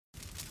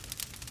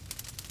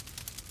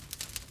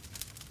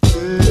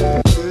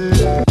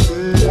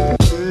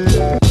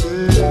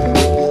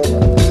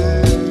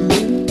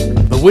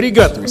Woody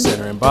Guthrie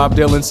Center and Bob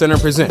Dylan Center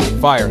present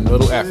Fire in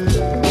Little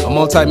Africa, a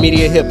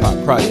multimedia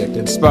hip-hop project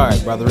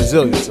inspired by the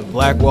resilience of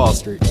Black Wall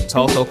Street in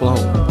Tulsa,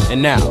 Oklahoma.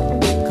 And now,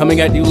 coming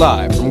at you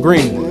live from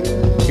Greenwood,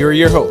 here are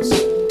your hosts,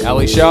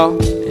 Ali Shaw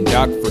and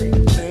Doc Free.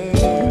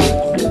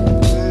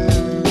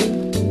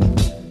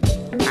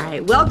 All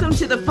right, welcome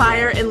to the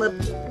Fire in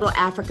Little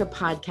Africa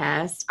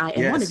podcast. I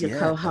am one of your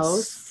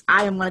co-hosts.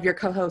 I am one of your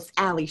co-hosts,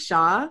 Ali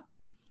Shaw.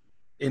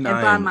 And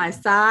by my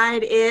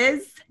side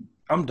is...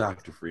 I'm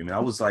Dr. Freeman. I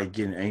was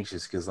getting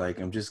anxious because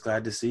I'm just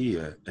glad to see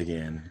you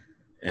again.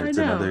 And it's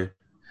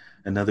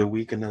another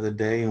week, another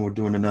day, and we're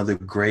doing another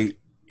great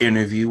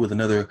interview with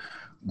another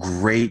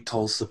great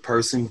Tulsa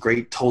person,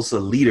 great Tulsa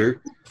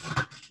leader.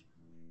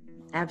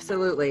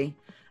 Absolutely.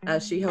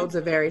 She holds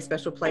a very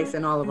special place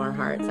in all of our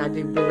hearts, I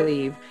do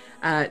believe.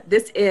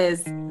 This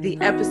is the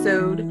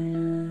episode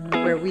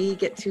where we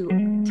get to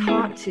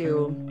talk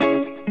to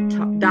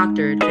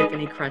Dr.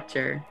 Tiffany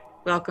Crutcher.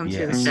 Welcome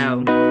to the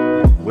show.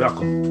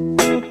 Welcome.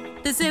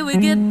 They say we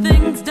get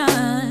things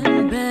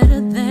done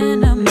better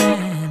than a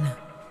man.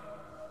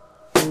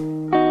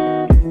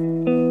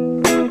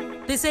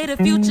 They say the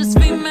future's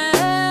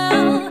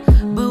female,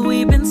 but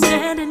we've been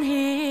standing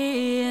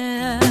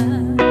here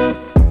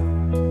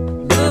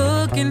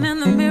looking in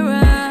the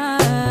mirror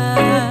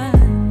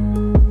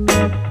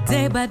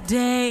day by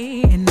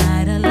day and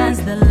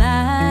idolize the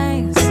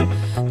lies,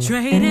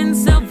 trading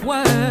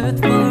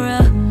self-worth for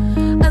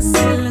a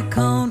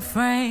silicone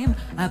frame.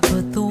 I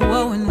put the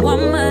woe in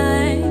one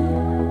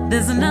mind.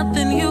 There's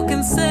nothing you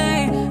can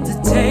say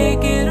to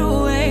take it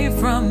away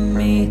from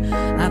me.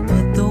 I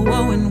put the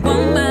woe in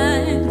one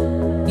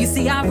mind. You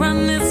see, I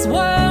run this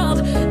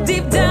world.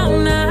 Deep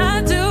down,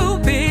 I do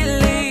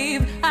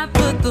believe I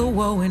put the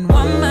woe in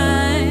one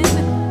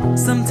mind.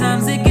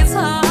 Sometimes it gets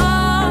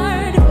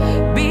hard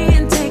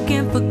being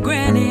taken for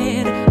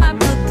granted. I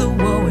put the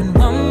woe in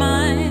one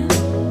mind.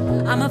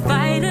 I'm a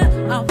fighter.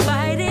 I'll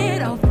fight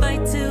it. I'll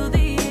fight till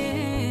the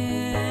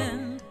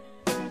end.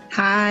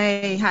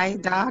 Hi,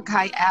 Doc.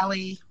 Hi,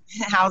 Ali.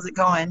 How's it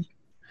going?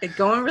 It's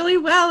going really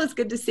well. It's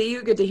good to see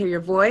you. Good to hear your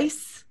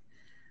voice.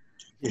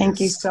 Yes. Thank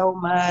you so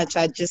much.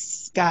 I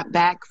just got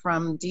back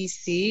from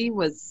D.C.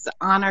 Was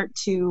honored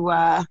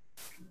to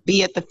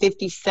be at the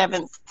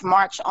 57th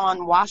March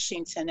on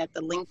Washington at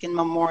the Lincoln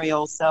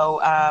Memorial. So,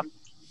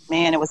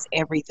 man, it was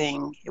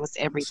everything. It was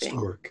everything.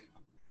 Historic.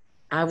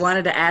 I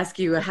wanted to ask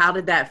you, how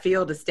did that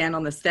feel to stand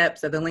on the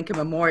steps of the Lincoln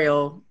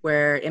Memorial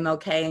where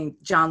MLK and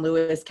John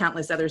Lewis,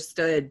 countless others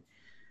stood?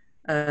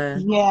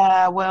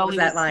 Yeah, well, what was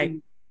that like?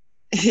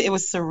 It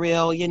was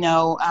surreal. You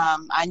know,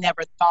 I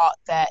never thought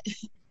that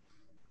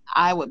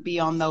I would be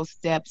on those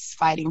steps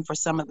fighting for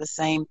some of the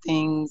same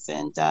things,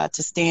 and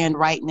to stand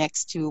right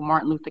next to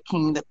Martin Luther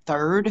King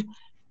III,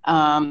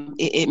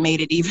 it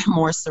made it even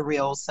more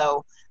surreal.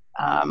 So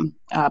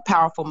a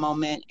powerful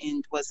moment,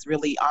 and was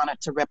really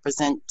honored to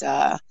represent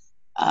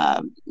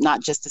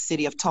not just the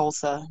city of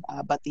Tulsa,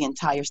 but the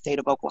entire state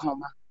of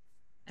Oklahoma.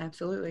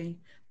 Absolutely.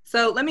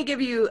 So let me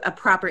give you a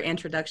proper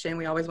introduction.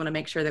 We always want to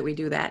make sure that we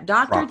do that.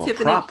 Dr.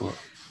 Tiffany,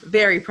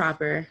 very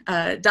proper.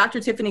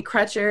 Dr. Tiffany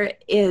Crutcher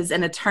is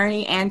an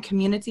attorney and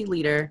community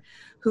leader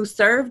who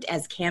served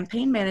as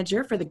campaign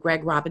manager for the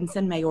Greg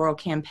Robinson mayoral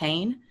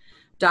campaign.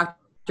 Dr.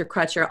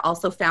 Crutcher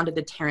also founded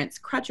the Terrence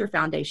Crutcher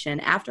Foundation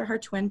after her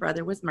twin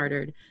brother was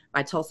murdered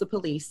by Tulsa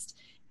police,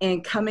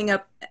 and coming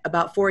up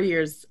about 4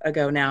 years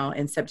ago now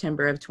in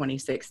September of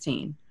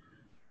 2016.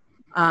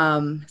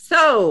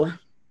 So,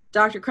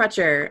 Dr.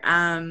 Crutcher,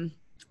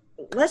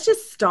 let's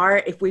just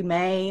start, if we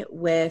may,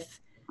 with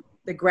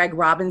the Greg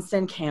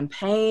Robinson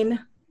campaign.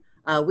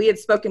 We had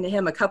spoken to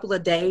him a couple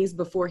of days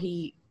before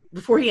he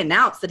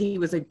announced that he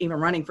was even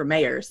running for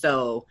mayor.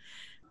 So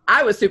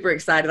I was super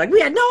excited.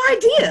 We had no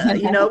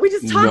idea, we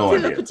just talked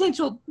to the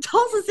potential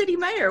Tulsa City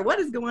mayor. What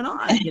is going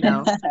on,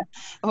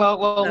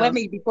 Well, let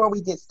me, before we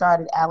get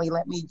started, Ali,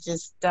 let me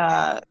just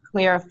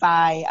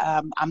clarify.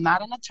 I'm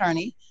not an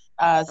attorney.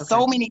 Okay.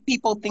 So many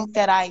people think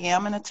that I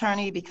am an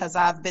attorney because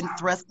I've been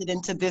thrusted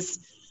into this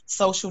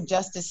social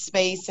justice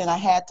space, and I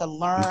had to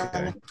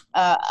learn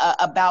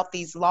about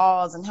these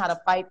laws and how to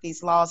fight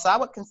these laws. So I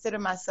would consider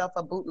myself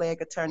a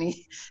bootleg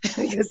attorney.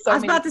 I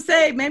was about to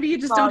say, maybe you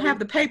just don't have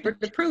the paper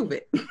to prove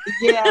it.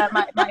 Yeah,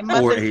 my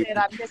mother said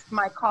I missed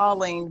my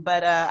calling,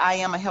 but I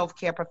am a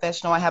healthcare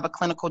professional. I have a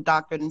clinical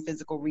doctorate in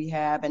physical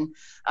rehab and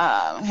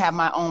have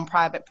my own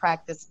private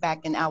practice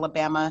back in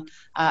Alabama.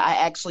 I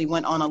actually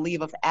went on a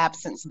leave of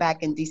absence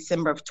back in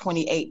December of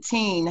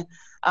 2018.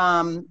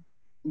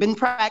 Been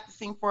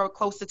practicing for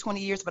close to 20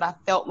 years, but I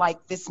felt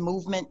like this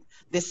movement,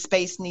 this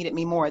space needed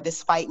me more.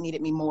 This fight needed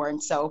me more.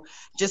 And so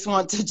just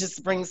want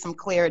to bring some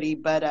clarity.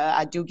 But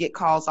I do get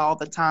calls all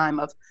the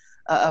time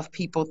of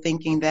people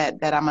thinking that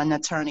I'm an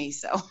attorney.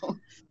 So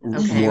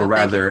more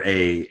rather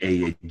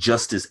a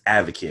justice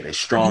advocate, a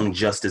strong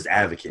justice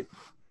advocate.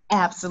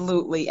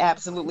 Absolutely.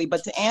 Absolutely.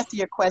 But to answer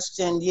your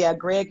question, yeah,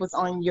 Greg was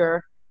on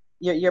your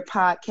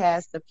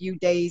podcast a few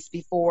days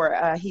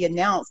before he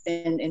announced,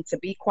 and to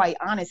be quite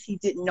honest, he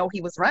didn't know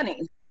he was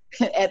running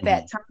at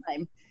that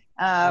time.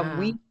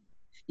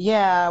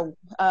 Yeah,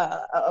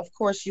 of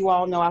course, you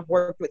all know I've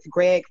worked with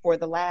Greg for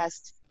the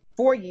last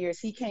 4 years.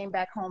 He came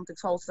back home to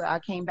Tulsa. I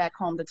came back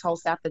home to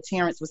Tulsa after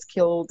Terrence was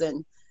killed,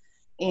 and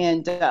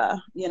I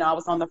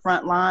was on the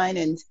front line,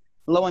 and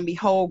lo and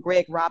behold,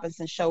 Greg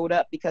Robinson showed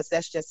up because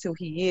that's just who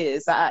he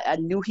is. I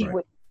knew he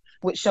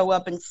would show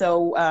up, and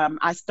so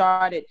I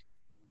started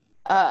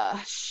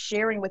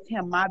sharing with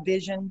him my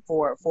vision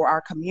for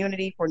our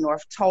community, for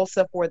North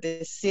Tulsa, for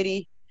this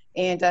city.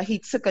 And he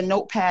took a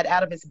notepad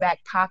out of his back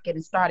pocket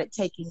and started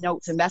taking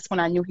notes. And that's when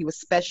I knew he was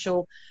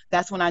special.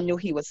 That's when I knew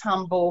he was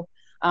humble.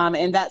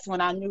 And that's when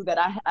I knew that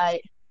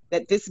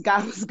that this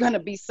guy was going to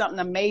be something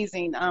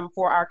amazing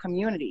for our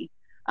community.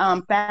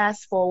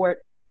 Fast forward,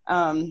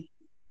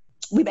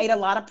 we made a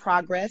lot of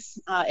progress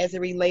as it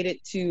related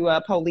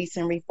to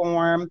policing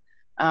reform.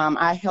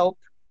 I help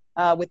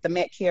with the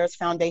MedCares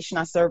Foundation.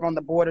 I serve on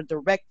the board of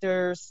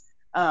directors.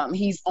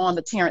 He's on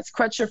the Terrence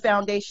Crutcher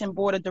Foundation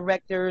board of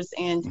directors,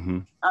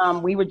 and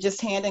we were just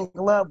hand in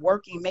glove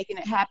working, making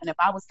it happen. If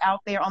I was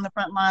out there on the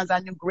front lines, I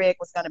knew Greg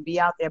was going to be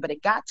out there. But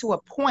it got to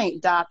a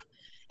point, Doc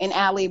and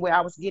Allie, where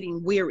I was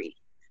getting weary.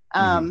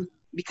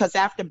 Because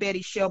after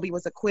Betty Shelby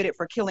was acquitted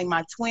for killing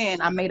my twin,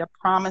 I made a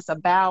promise, a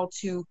vow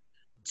to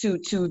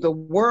the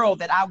world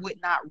that I would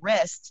not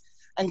rest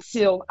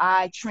until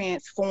I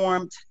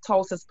transformed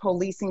Tulsa's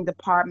policing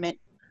department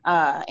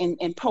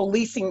and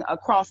policing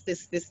across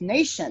this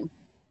nation.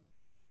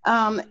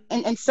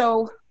 And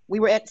so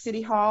we were at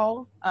City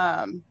Hall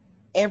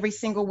every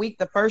single week.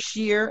 The first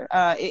year,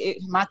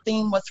 my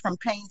theme was from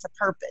pain to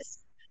purpose.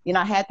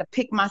 I had to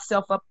pick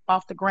myself up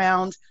off the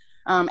ground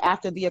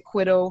after the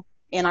acquittal,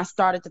 and I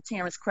started the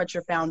Terrence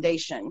Crutcher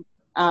Foundation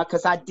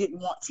because I didn't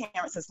want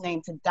Terrence's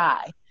name to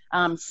die.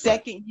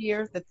 Second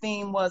year, the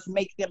theme was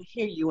make them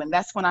hear you. And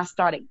that's when I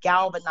started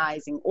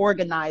galvanizing,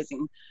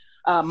 organizing,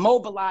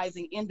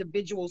 mobilizing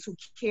individuals who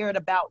cared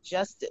about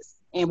justice.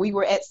 And we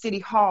were at City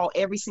Hall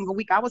every single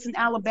week. I was in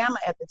Alabama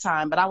at the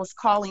time, but I was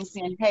calling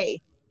saying, hey,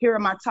 here are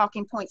my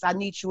talking points. I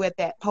need you at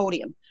that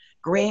podium.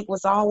 Greg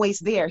was always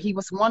there. He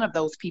was one of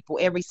those people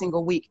every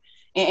single week.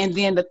 And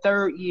then the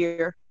third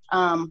year,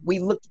 we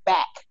looked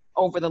back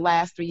over the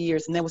last 3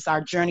 years, and that was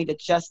our journey to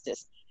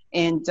justice.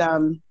 And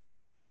the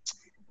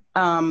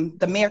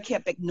mayor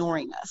kept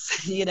ignoring us.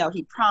 He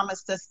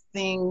promised us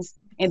things,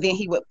 and then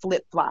he would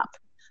flip-flop.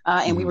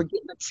 And we were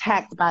getting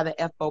attacked by the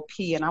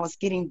FOP, and I was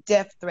getting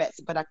death threats,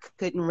 but I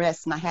couldn't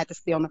rest, and I had to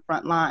stay on the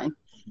front line.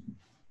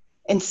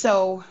 And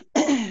so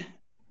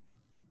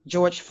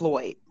George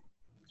Floyd,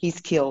 he's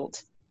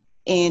killed.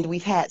 And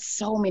we've had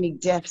so many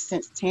deaths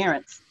since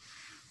Terrence.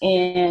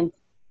 And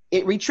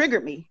it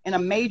re-triggered me in a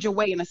major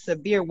way, in a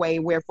severe way,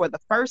 where for the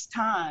first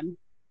time,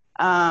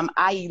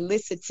 I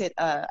elicited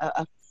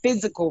a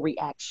physical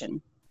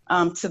reaction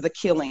to the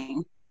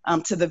killing.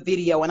 To the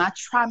video. And I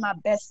try my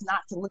best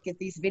not to look at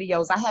these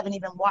videos. I haven't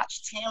even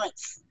watched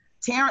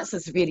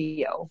Terrence's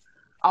video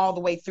all the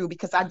way through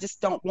because I just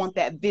don't want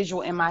that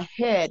visual in my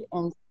head.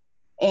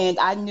 And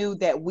I knew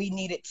that we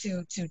needed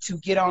to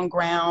get on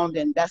ground.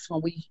 And that's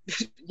when we,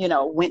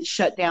 went and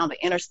shut down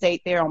the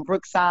interstate there on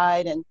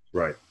Brookside. And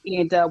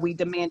we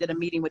demanded a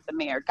meeting with the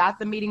mayor. Got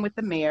the meeting with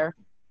the mayor,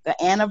 the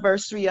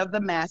anniversary of the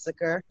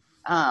massacre.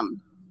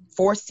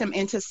 Forced him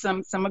into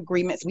some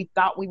agreements. We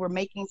thought we were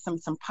making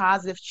some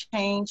positive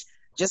change,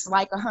 just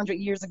like 100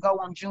 years ago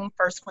on June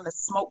 1st when the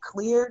smoke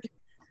cleared.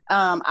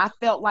 I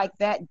felt like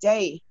that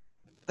day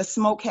the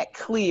smoke had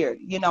cleared.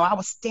 I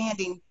was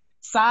standing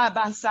side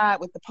by side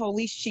with the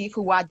police chief,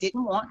 who I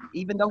didn't want,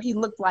 even though he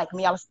looked like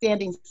me. I was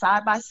standing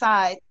side by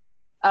side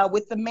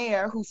with the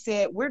mayor, who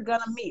said, we're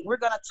going to meet, we're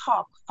going to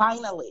talk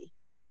finally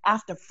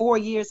after 4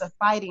 years of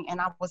fighting.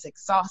 And I was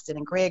exhausted,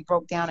 and Greg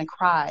broke down and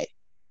cried.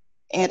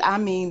 And I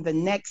mean, the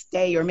next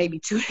day or maybe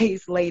 2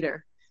 days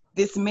later,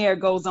 this mayor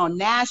goes on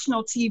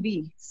national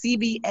TV,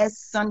 CBS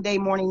Sunday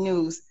Morning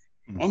News,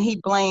 and he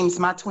blames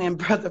my twin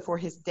brother for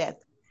his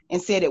death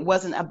and said it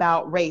wasn't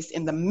about race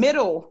in the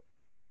middle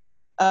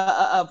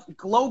of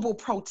global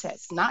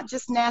protests, not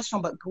just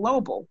national, but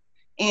global.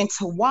 And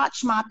to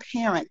watch my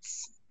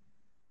parents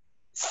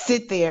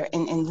sit there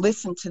and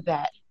listen to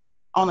that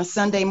on a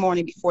Sunday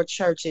morning before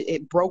church,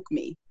 it broke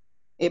me.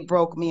 It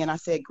broke me, and I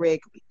said, Greg,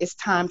 it's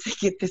time to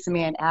get this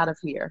man out of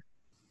here.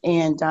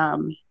 And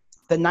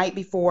the night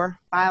before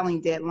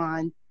filing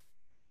deadline,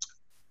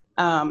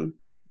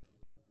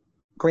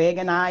 Greg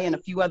and I and a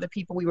few other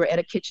people, we were at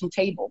a kitchen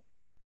table.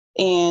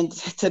 And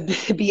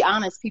to be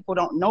honest, people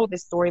don't know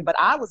this story, but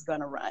I was going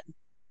to run.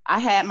 I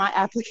had my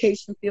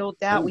application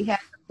filled out. We had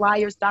the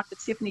flyers. Dr.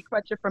 Tiffany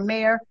Crutcher for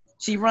mayor.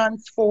 She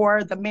runs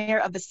for the mayor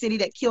of the city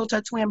that killed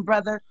her twin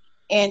brother.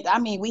 And I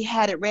mean, we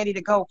had it ready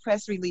to go,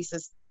 press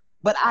releases.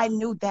 But I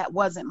knew that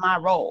wasn't my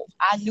role.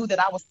 I knew that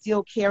I was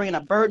still carrying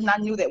a burden. I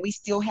knew that we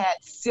still had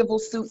civil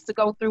suits to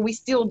go through. We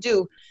still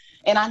do.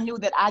 And I knew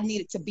that I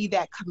needed to be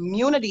that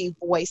community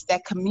voice,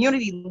 that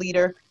community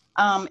leader.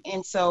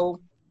 And so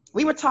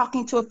we were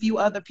talking to a few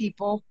other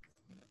people.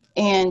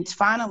 And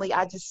finally,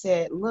 I just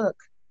said, look,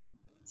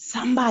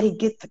 somebody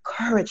get the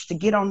courage to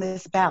get on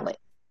this ballot.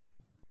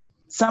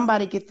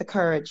 Somebody get the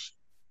courage.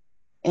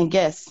 And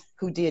guess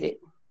who did it?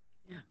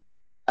 Yeah.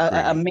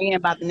 a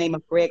man by the name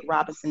of Greg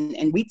Robinson.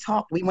 And we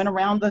talked, we went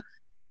around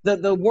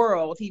the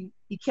world. He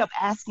kept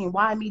asking,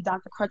 why me,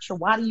 Dr. Crutcher?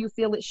 Why do you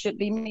feel it should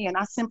be me? And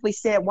I simply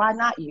said, why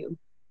not you?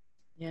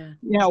 Yeah.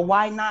 You know,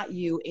 why not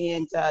you?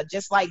 And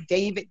just like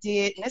David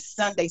did, and it's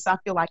Sunday, so I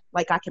feel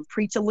like I can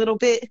preach a little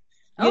bit.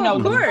 You know,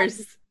 of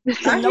course.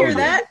 I hear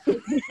that.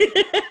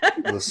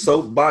 The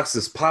soapbox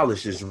is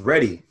polished, is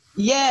ready.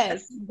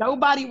 Yes.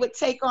 Nobody would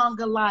take on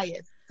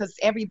Goliath because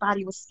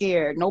everybody was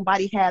scared.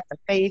 Nobody had the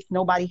faith.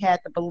 Nobody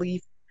had the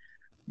belief.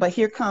 But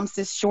here comes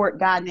this short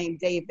guy named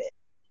David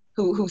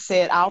who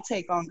said, I'll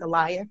take on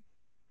Goliath.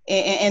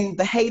 And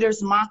the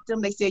haters mocked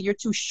him. They said, you're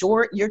too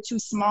short. You're too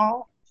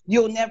small.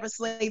 You'll never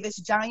slay this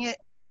giant.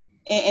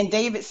 And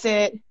David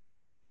said,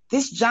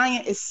 this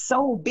giant is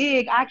so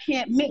big, I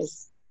can't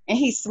miss. And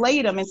he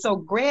slayed him. And so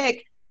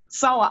Greg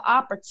saw an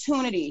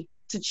opportunity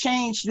to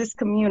change this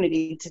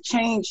community, to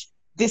change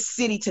this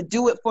city, to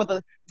do it for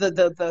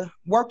the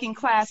working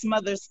class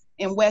mothers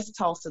in West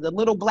Tulsa, the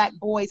little Black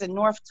boys in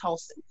North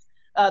Tulsa,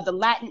 the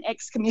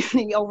Latinx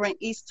community over in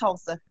East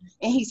Tulsa.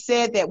 And he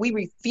said that we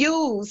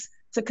refuse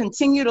to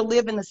continue to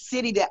live in a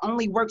city that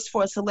only works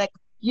for a select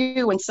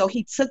few. And so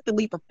he took the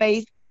leap of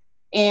faith,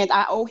 and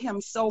I owe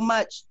him so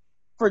much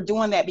for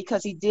doing that,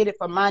 because he did it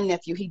for my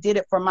nephew. He did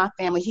it for my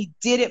family. He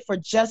did it for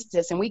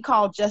justice. And we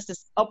call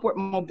justice upward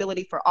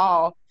mobility for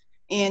all.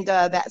 And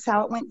that's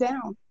how it went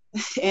down.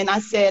 And I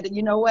said,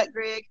 you know what,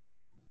 Greg?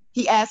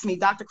 He asked me,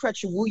 Dr.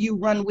 Crutcher, will you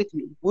run with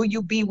me? Will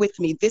you be with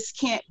me? This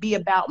can't be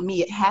about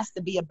me. It has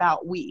to be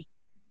about we.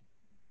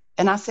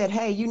 And I said,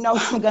 hey, you know,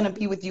 I'm going to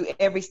be with you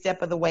every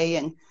step of the way.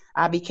 And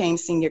I became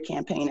senior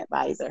campaign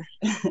advisor.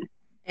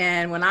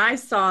 And when I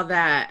saw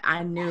that,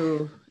 I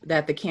knew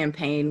that the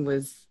campaign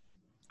was,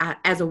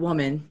 as a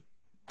woman,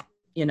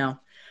 you know,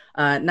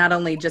 not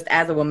only just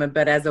as a woman,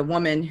 but as a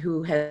woman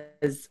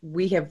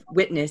we have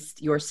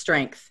witnessed your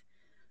strength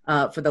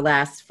for the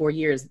last 4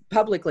 years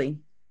publicly.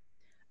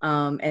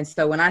 And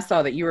so when I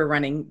saw that you were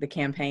running the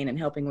campaign and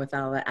helping with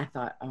all that, I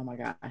thought, oh my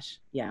gosh,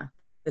 yeah,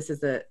 this is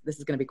going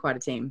to be quite a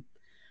team.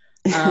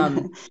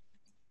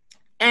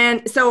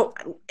 And so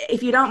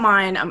if you don't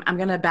mind, I'm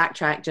going to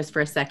backtrack just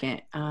for a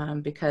second,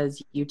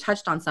 because you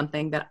touched on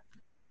something that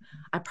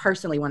I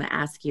personally want to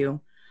ask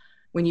you.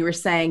 When you were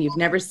saying you've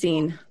never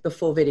seen the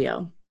full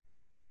video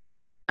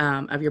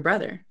of your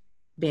brother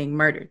being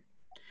murdered.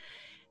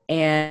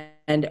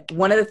 And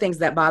one of the things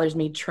that bothers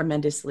me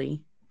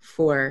tremendously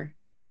for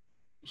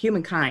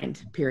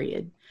humankind,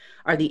 period,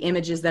 are the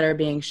images that are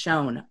being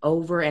shown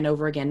over and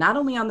over again, not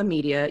only on the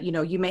media. You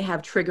know, you may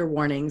have trigger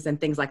warnings and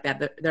things like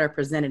that are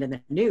presented in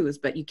the news,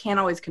 but you can't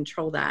always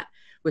control that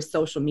with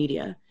social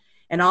media.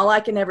 And all I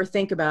can ever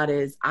think about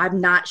is,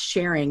 I'm not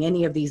sharing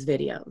any of these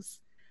videos.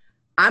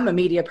 I'm a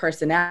media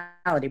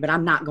personality, but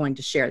I'm not going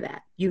to share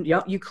that.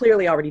 You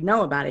clearly already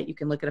know about it. You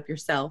can look it up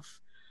yourself.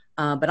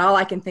 But all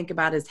I can think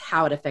about is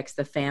how it affects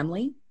the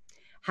family,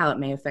 how it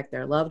may affect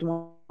their loved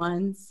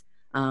ones.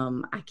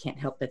 I can't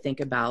help but think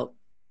about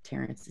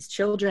Terrence's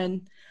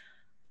children,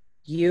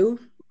 your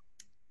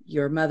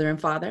mother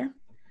and father.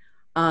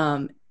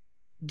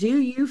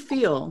 Do you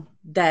feel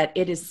that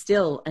it is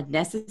still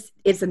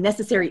it's a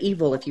necessary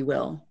evil, if you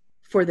will,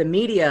 for the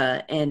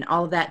media and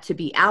all of that to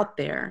be out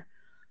there?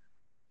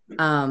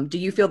 Do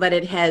you feel that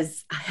it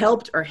has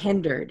helped or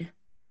hindered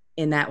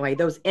in that way,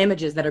 those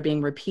images that are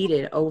being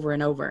repeated over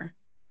and over?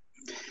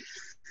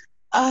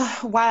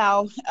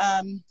 Wow.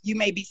 You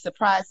may be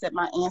surprised at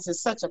my answer.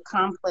 Such a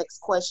complex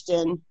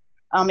question.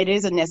 It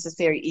is a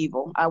necessary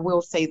evil. I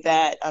will say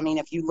that. I mean,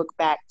 if you look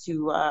back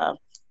to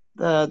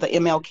the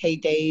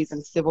MLK days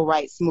and civil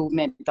rights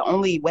movement, the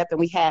only weapon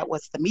we had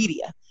was the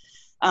media.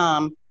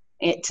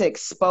 To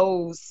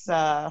expose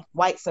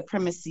white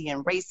supremacy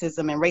and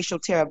racism and racial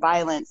terror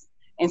violence.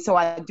 And so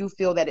I do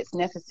feel that it's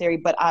necessary,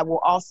 but I will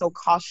also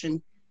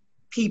caution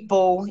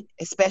people,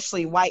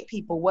 especially white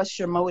people, what's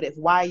your motive?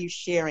 Why are you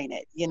sharing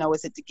it? You know,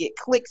 is it to get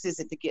clicks? Is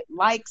it to get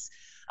likes?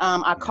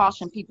 I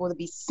caution people to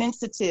be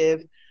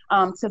sensitive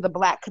to the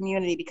Black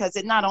community, because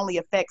it not only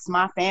affects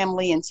my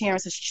family and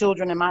Terrence's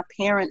children and my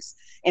parents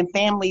and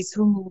families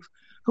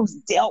who's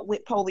dealt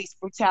with police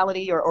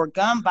brutality or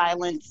gun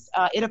violence.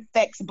 It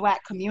affects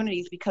Black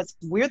communities because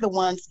we're the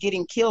ones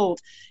getting killed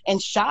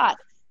and shot.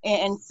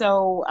 And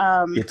so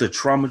it's a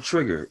trauma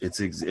trigger.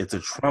 It's a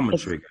trauma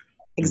trigger.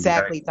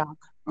 Exactly, Doc.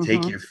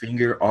 Take your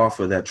finger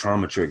off of that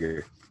trauma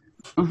trigger.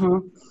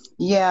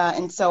 Yeah,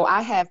 and so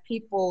I have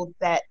people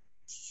that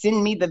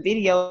send me the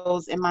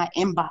videos in my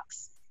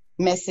inbox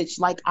message,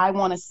 like, I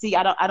want to see.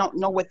 I don't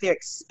know what they're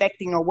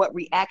expecting or what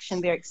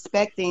reaction they're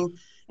expecting,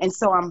 and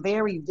so I'm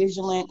very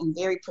vigilant and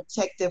very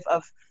protective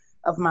of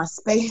my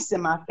space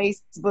and my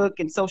Facebook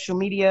and social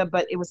media.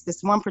 But it was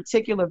this one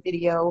particular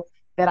video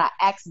that I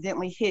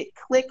accidentally hit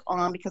click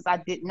on because I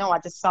didn't know. I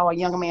just saw a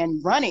young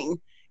man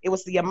running. It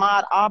was the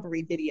Ahmaud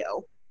Arbery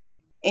video.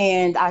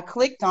 And I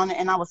clicked on it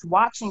and I was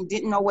watching,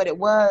 didn't know what it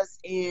was.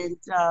 And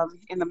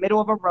in the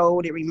middle of a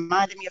road, it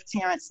reminded me of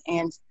Terrence,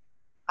 and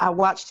I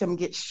watched him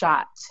get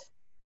shot.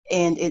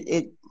 And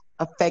it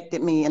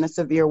affected me in a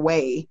severe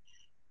way.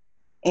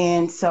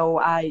 And so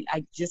I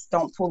just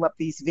don't pull up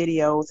these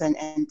videos, and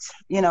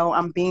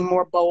I'm being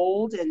more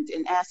bold and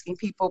asking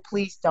people,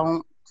 please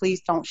don't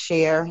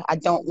share. I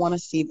don't want to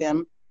see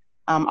them.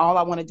 All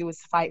I want to do is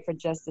fight for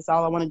justice.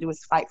 All I want to do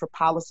is fight for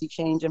policy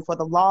change and for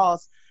the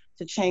laws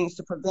to change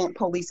to prevent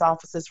police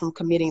officers from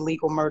committing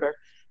legal murder,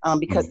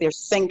 because they're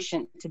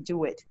sanctioned to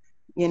do it.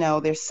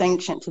 They're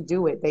sanctioned to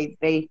do it.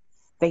 They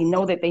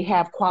know that they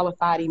have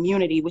qualified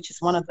immunity, which is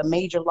one of the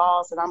major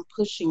laws that I'm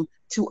pushing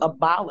to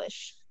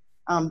abolish.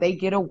 They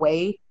get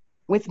away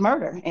with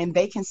murder, and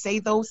they can say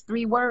those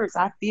 3 words: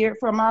 I feared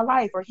for my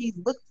life, or he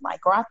looked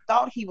like, or I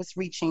thought he was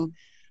reaching.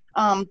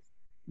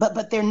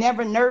 But they're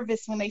never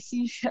nervous when they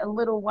see a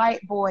little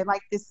white boy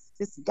like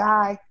this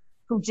guy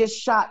who just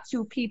shot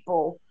 2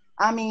 people.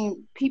 I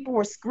mean, people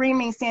were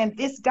screaming, saying,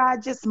 this guy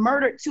just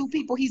murdered 2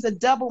 people. He's a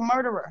double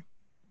murderer.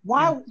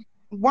 Why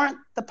weren't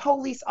the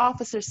police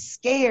officers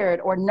scared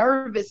or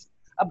nervous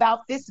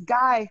about this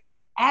guy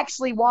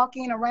actually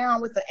walking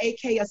around with an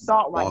AK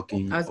assault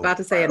rifle? I was about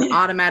to say an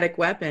automatic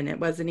weapon. It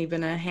wasn't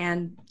even a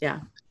hand.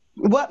 Yeah.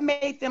 What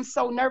made them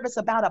so nervous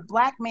about a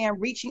black man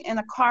reaching in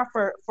a car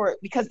for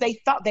because they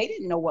thought, they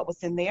didn't know what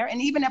was in there.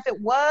 And even if it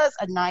was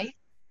a knife,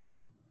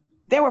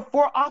 there were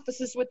 4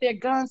 officers with their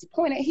guns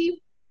pointed.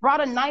 He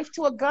brought a knife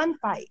to a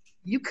gunfight.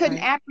 You couldn't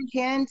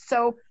apprehend.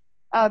 So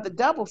the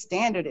double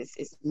standard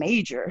is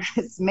major.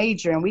 It's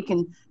major. And we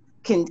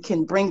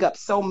can bring up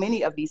so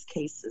many of these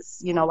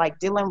cases, like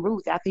Dylan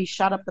Ruth, after he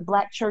shot up the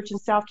black church in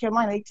South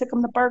Carolina, they took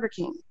him to Burger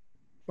King.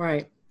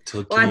 Right.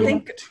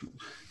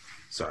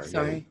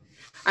 Sorry.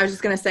 I was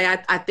just going to say,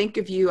 I think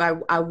of you,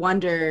 I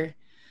wonder,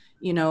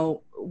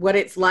 what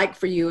it's like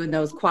for you in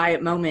those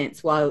quiet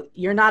moments while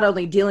you're not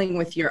only dealing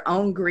with your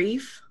own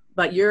grief,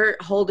 but you're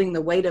holding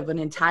the weight of an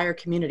entire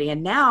community.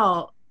 And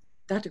now,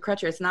 Dr.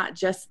 Crutcher, it's not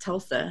just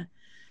Tulsa.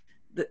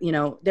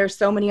 There's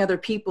so many other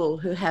people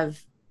who have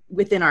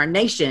within our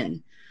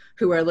nation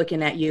who are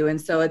looking at you.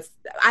 And so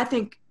I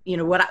think,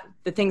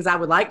 the things I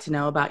would like to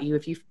know about you,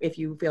 if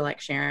you feel like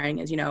sharing,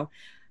 is,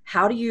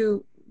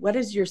 what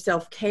is your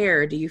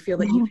self-care? Do you feel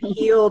that you've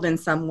healed in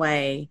some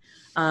way?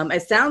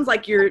 It sounds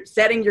like you're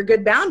setting your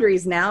good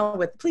boundaries now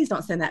with, please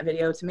don't send that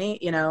video to me,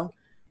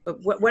 but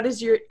what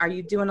is are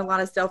you doing a lot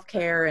of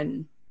self-care?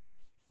 And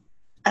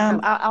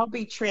I'll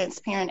be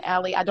transparent,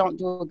 Allie. I don't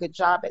do a good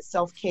job at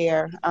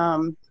self-care.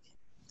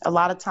 A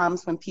lot of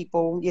times when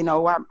people,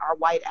 our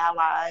white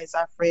allies,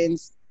 our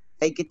friends,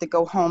 they get to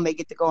go home, they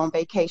get to go on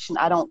vacation.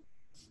 I don't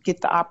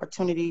get the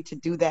opportunity to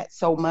do that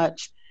so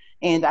much.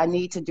 And I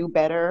need to do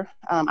better.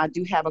 I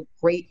do have a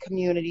great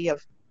community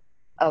of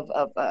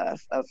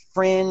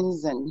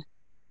friends and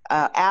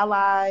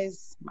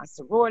allies, my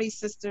sorority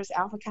sisters,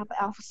 Alpha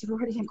Kappa Alpha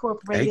Sorority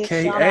Incorporated.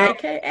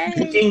 AKA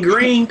Pink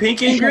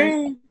and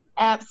Green.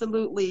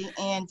 Absolutely.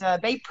 And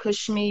they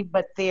push me,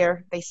 but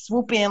they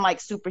swoop in like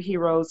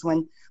superheroes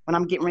when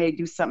I'm getting ready to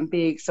do something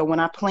big. So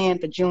when I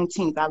planned for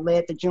Juneteenth, I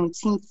led the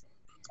Juneteenth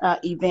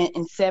event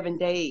in 7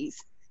 days.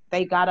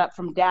 They got up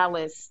from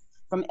Dallas,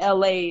 from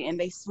LA, and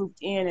they swooped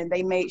in and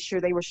they made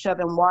sure they were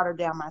shoving water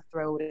down my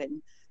throat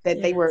and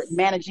that they were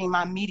managing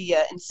my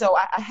media. And so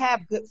I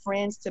have good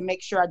friends to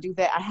make sure I do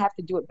that. I have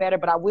to do it better,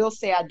 but I will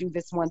say I do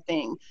this one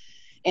thing,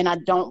 and I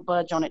don't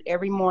budge on it.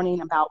 Every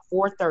morning about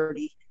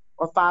 4:30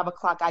 or 5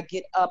 o'clock, I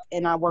get up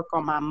and I work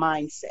on my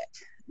mindset,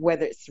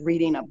 whether it's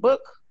reading a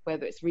book,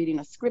 whether it's reading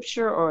a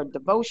scripture or a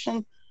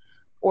devotion,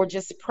 or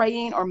just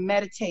praying or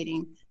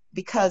meditating,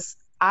 because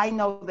I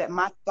know that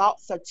my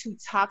thoughts are too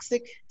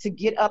toxic to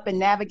get up and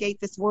navigate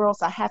this world.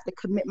 So I have to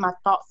commit my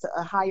thoughts to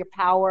a higher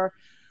power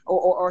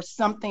or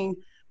something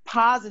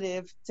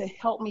positive to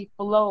help me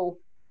flow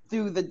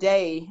through the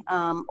day,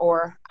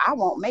 or I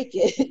won't make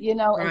it,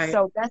 Right. And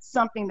so that's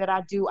something that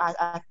I do.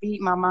 I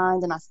feed my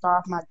mind and I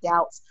starve my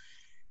doubts,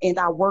 and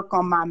I work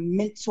on my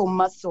mental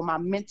muscle, my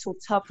mental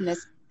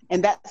toughness.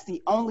 And that's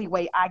the only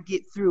way I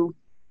get through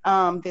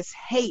this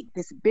hate,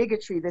 this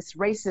bigotry, this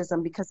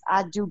racism, because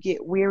I do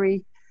get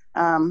weary.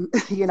 I'm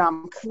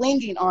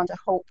clinging on to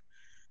hope,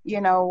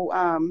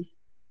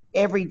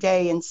 every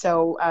day. And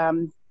so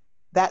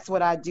that's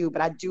what I do,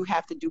 but I do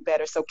have to do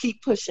better. So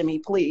keep pushing me,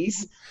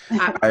 please.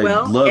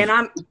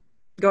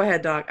 Go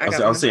ahead, Doc.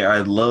 I'll say I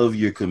love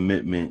your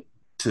commitment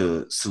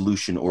to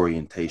solution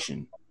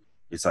orientation.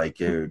 It's like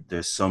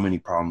there's so many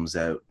problems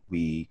that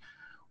we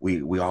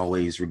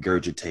always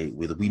regurgitate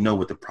with. We know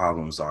what the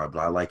problems are, but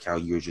I like how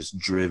you're just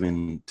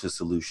driven to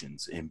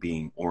solutions and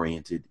being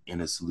oriented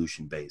in a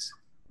solution base.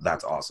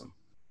 That's awesome.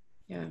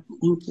 Yeah.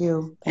 Thank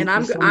you.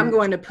 I'm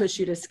going to push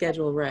you to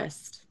schedule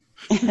rest.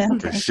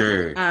 For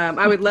sure.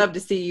 I would love to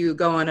see you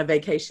go on a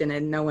vacation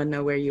and no one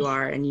know where you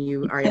are and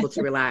you are able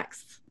to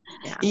relax.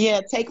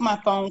 Yeah. Take my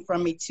phone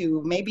from me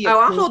too. Maybe.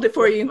 I'll hold it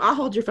for you. I'll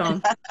hold your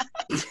phone.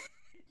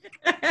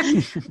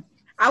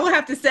 I will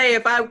have to say,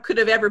 if I could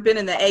have ever been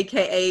in the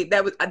AKA,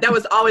 that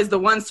was always the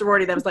one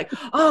sorority that was like,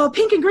 oh,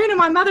 pink and green and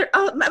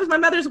that was my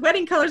mother's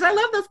wedding colors. I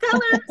love those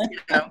colors.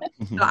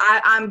 So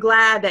I'm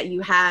glad that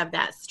you have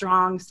that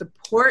strong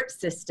support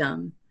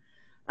system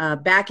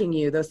backing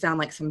you. Those sound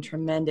like some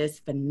tremendous,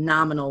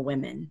 phenomenal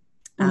women.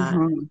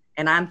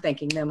 And I'm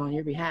thanking them on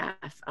your behalf.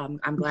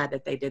 I'm glad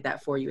that they did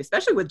that for you,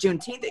 especially with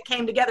Juneteenth. It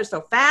came together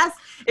so fast.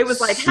 It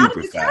was like, how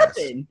did this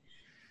happen?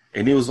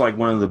 And it was like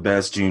one of the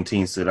best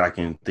Juneteenths that I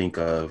can think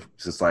of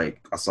since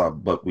like I saw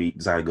Buckwheat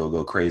Zydeco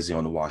go crazy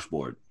on the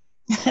washboard.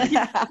 You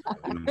know what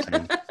I'm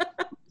saying?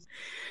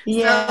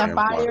 Yeah,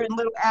 Fire and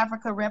Little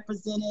Africa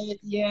represented.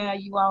 Yeah,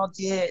 you all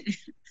did.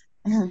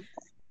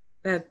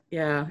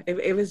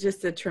 It was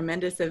just a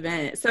tremendous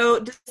event. So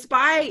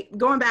despite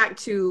going back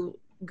to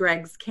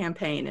Greg's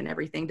campaign and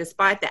everything,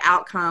 despite the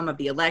outcome of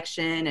the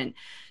election, and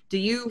do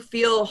you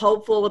feel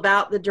hopeful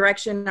about the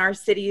direction our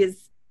city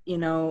is,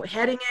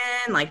 heading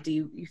in? Like, do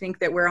you think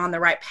that we're on the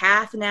right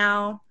path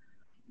now?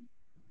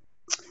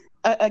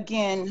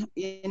 Again,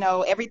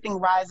 everything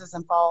rises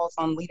and falls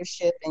on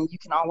leadership, and you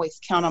can always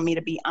count on me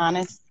to be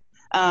honest.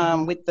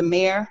 With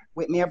Mayor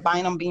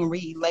Bynum being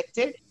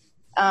reelected,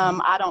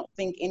 I don't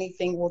think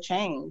anything will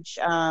change.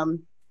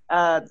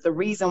 The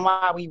reason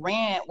why we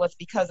ran was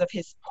because of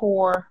his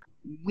poor,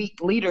 weak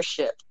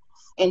leadership.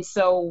 And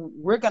so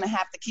we're going to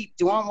have to keep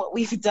doing what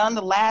we've done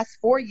the last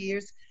 4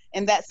 years,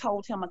 and that's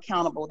hold him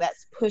accountable.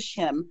 That's push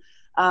him.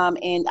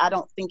 And I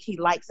don't think he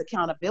likes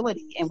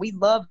accountability. And we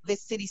love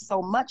this city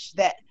so much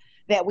that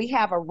we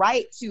have a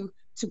right to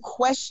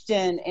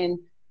question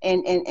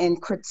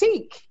and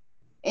critique.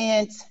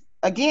 And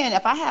again,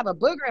 if I have a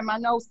booger in my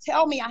nose,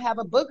 tell me I have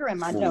a booger in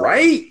my nose.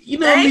 Right? You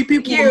know how many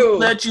people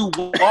let you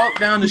walk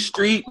down the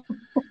street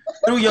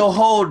through your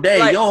whole day,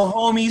 like, your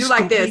homies,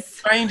 like complete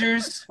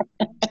strangers.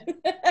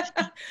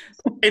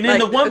 And then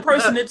the one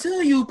person that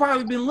tell you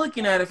probably been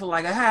looking at it for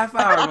like a half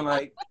hour and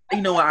like,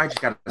 you know what, I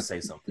just got to say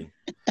something.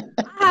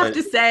 I have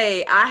to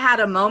say, I had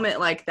a moment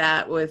like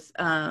that with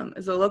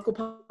as a local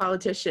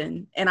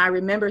politician, and I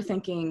remember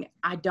thinking,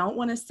 I don't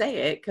want to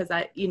say it because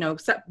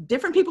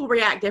different people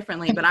react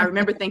differently, but I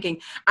remember thinking,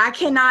 I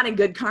cannot in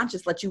good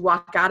conscience let you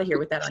walk out of here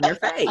with that on your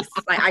face.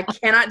 Like, I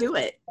cannot do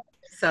it.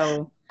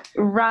 So.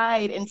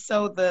 Right. And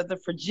so the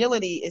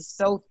fragility is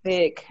so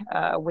thick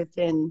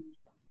within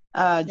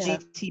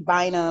GT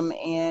Bynum,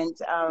 and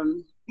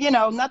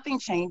nothing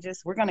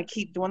changes. We're going to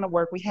keep doing the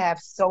work. We have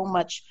so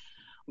much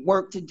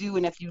work to do,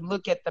 and if you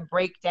look at the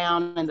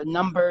breakdown and the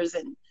numbers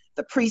and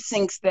the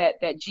precincts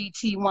that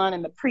GT won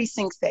and the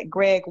precincts that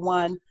Greg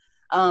won,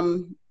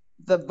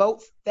 the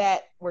votes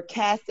that were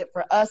casted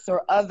for us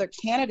or other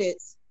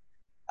candidates,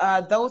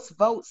 those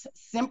votes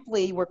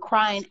simply were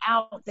crying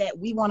out that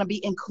we want to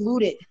be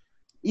included.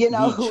 We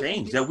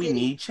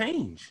need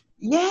change.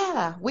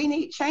 Yeah, we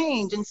need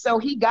change. And so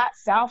he got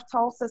South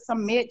Tulsa,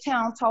 some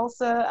Midtown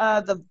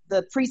Tulsa,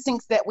 the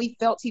precincts that we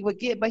felt he would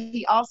get, but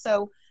he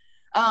also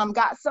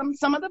got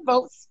some of the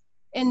votes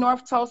in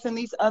North Tulsa and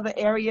these other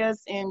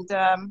areas. And,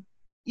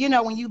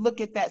 when you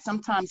look at that,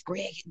 sometimes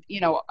Greg,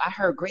 I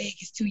heard Greg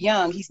is too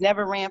young. He's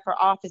never ran for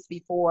office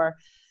before.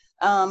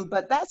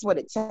 But that's what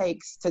it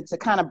takes to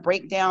kind of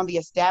break down the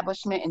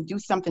establishment and do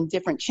something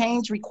different.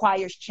 Change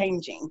requires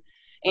changing.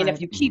 And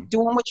if you keep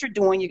doing what you're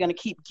doing, you're going to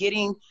keep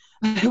getting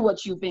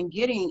what you've been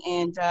getting.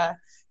 And,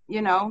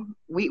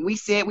 we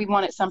said we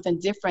wanted something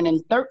different,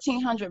 and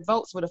 1,300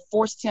 votes would have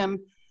forced him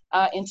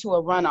into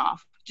a runoff.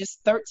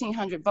 Just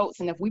 1,300 votes.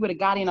 And if we would have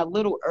got in a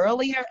little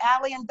earlier,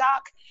 Allie and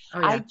Doc,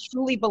 I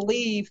truly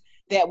believe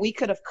that we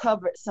could have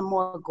covered some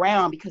more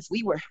ground, because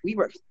we were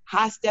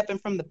high stepping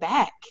from the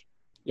back.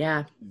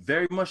 Yeah,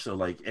 very much so.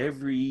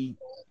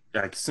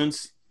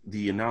 Since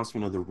the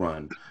announcement of the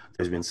run,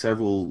 there's been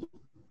several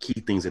key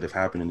things that have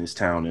happened in this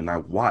town, and I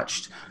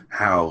watched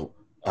how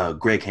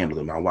Greg handled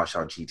them. I watched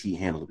how GT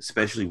handled it,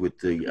 especially with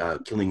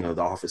the killing of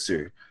the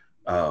officer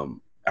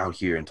out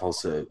here in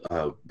Tulsa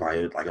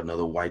by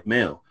another white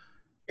male.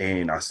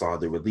 And I saw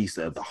the release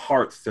of the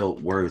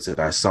heartfelt words that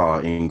I saw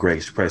in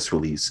Greg's press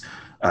release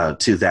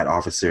to that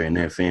officer and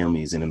their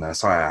families. And then I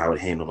saw how it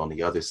handled on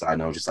the other side.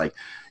 And I was just like,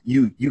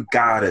 you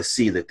gotta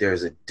see that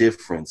there's a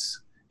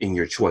difference in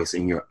your choice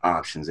and your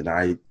options. And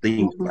I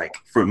think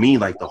for me,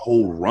 the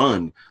whole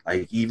run,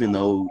 even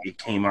though it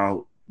came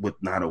out with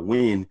not a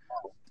win,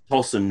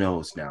 Tulsa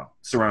knows now,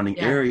 surrounding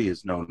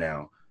areas know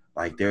now,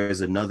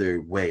 there's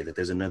another way, that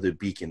there's another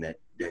beacon that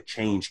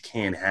change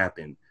can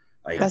happen.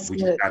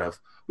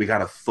 We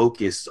gotta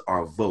focus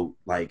our vote.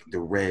 The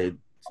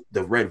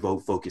red vote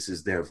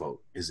focuses their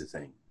vote is the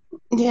thing.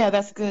 Yeah,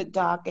 that's good,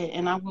 Doc.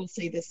 And I will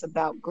say this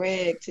about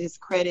Greg, to his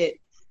credit.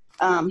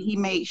 He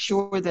made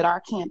sure that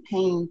our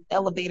campaign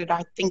elevated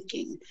our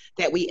thinking,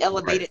 that we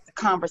elevated the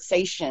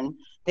conversation,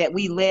 that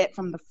we led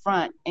from the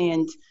front,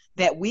 and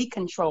that we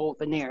controlled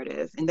the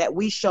narrative, and that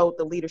we showed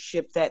the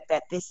leadership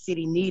that this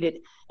city needed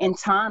in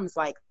times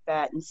like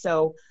that. And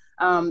so,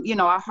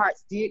 our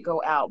hearts did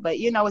go out, but,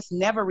 it's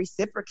never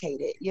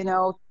reciprocated.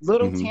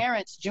 Little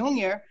Terrence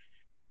Jr.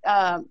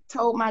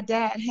 Told my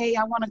dad, hey,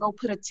 I want to go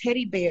put a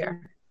teddy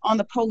bear on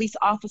the police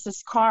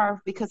officer's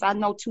car because I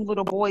know 2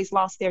 little boys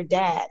lost their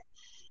dad.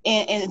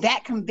 And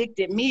that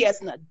convicted me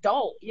as an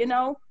adult,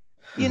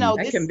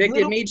 that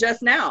convicted me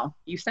just now,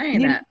 you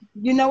saying that.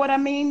 You know what I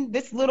mean?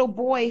 This little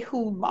boy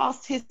who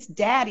lost his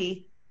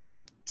daddy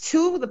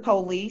to the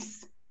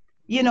police,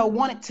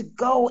 wanted to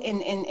go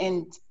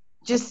and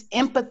just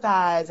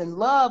empathize and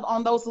love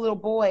on those little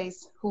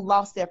boys who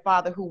lost their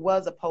father, who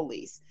was a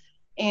police.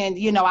 And,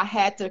 you know, I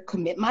had to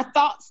commit my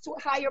thoughts to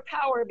a higher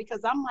power,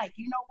 because I'm like,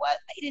 you know what?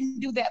 They didn't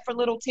do that for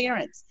little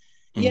Terrence,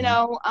 you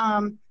know?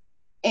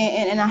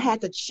 And I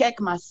had to check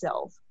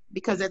myself,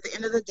 because at the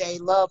end of the day,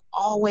 love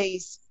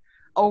always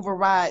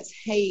overrides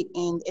hate.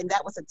 And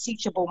that was a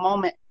teachable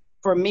moment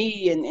for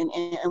me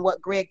and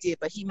what Greg did.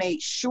 But he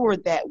made sure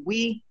that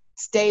we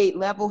stayed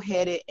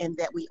level-headed and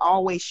that we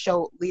always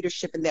showed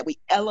leadership and that we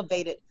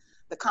elevated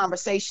the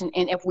conversation.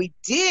 And if we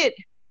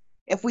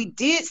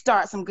did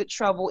start some good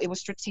trouble, it was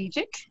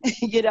strategic,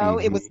 you know,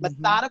 it was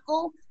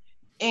methodical,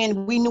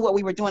 and we knew what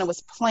we were doing. It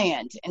was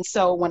planned. And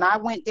so when I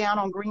went down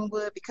on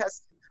Greenwood,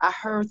 because I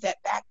heard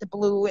that Back to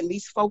Blue and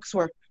these folks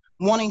were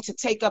wanting to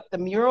take up the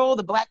mural,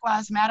 the Black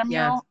Lives Matter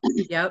mural.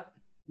 Yep.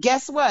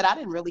 Guess what? I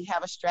didn't really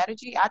have a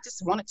strategy. I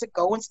just wanted to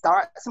go and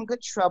start some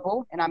good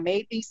trouble. And I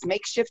made these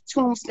makeshift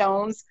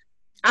tombstones.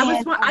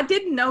 I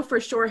didn't know for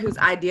sure whose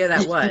idea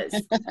that was.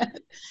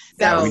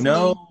 So we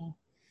know.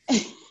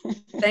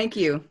 Thank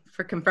you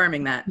for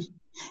confirming that.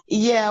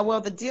 Yeah,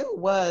 well, the deal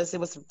was, it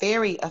was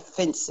very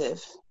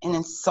offensive and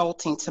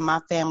insulting to my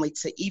family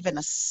to even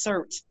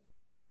assert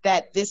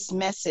that this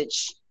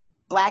message,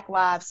 Black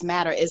Lives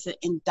Matter, is an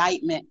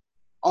indictment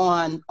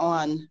on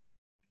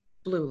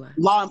Blue lives.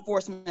 Law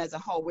enforcement as a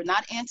whole. We're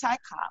not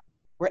anti-cop.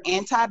 We're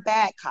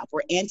anti-bad cop.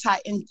 We're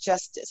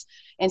anti-injustice.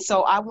 And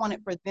so I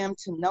wanted for them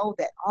to know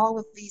that all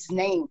of these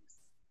names,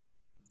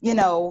 you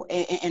know,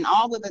 and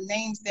all of the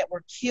names that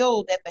were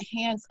killed at the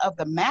hands of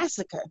the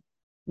massacre,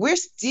 we're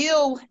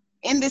still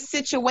in this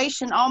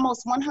situation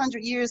almost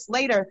 100 years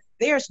later.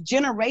 There's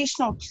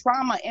generational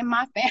trauma in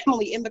my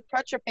family, in the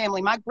Crutcher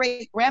family. My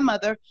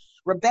great-grandmother,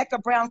 Rebecca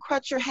Brown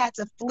Crutcher, had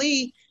to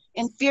flee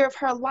in fear of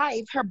her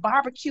life. Her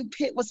barbecue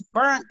pit was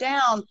burnt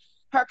down.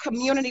 Her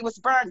community was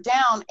burnt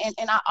down.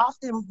 And I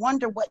often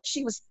wonder what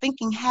she was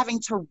thinking, having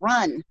to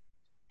run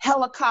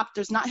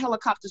helicopters, not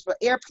helicopters, but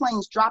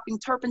airplanes dropping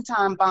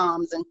turpentine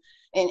bombs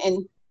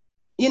and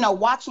you know,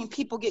 watching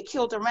people get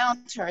killed around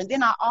her. And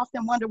then I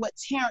often wonder what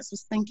Terrence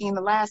was thinking in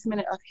the last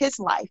minute of his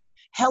life.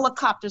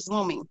 Helicopters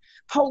looming,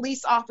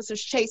 police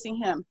officers chasing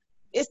him.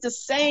 It's the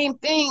same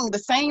thing, the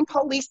same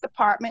police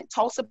department,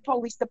 Tulsa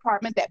Police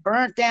Department, that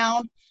burned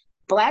down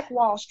Black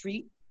Wall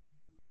Street.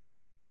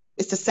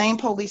 It's the same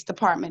police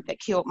department that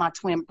killed my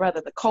twin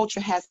brother. The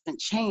culture hasn't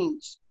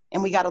changed,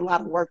 and we got a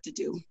lot of work to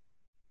do.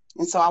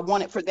 And so I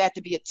wanted for that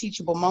to be a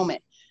teachable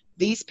moment.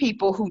 These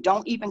people who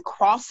don't even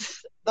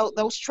cross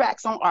those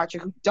tracks on Archer,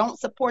 who don't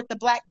support the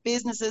Black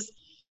businesses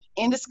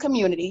in this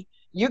community,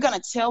 you're going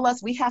to tell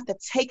us we have to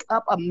take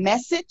up a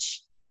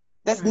message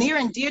that's near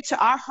and dear to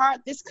our heart,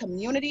 this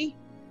community,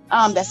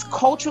 that's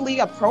culturally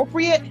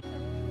appropriate,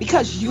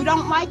 because you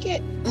don't like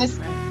it? And it's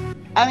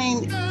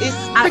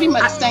pretty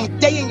much saying,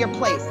 stay in your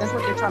place. That's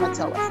what they're trying to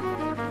tell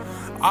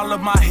us. All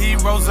of my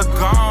heroes are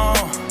gone.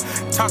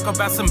 Talk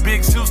about some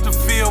big shoes to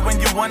fill when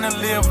you want to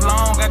live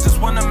long. I just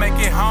want to make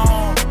it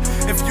home.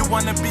 If you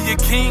want to be a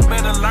king,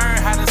 better learn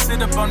how to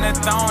sit up on that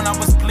throne. I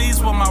was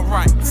pleased with my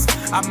rights.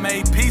 I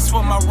made peace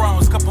with my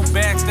wrongs. Couple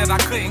bags that I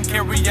couldn't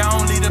carry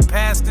on. Leave the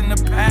past in the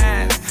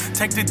past.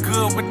 Take the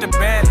good with the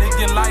bad. Live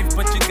your life,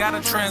 but you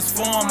gotta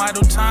transform.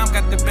 Idle time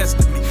got the best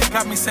of me.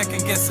 Got me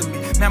second guessing me.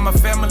 Now my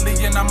family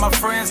and all my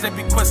friends, they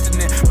be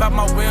questioning about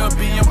my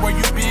well-being. Where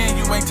you been?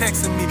 You ain't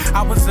texting me.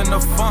 I was in a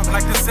funk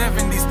like the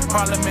 70s.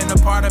 Parliament,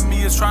 a part of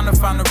me is trying to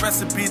find a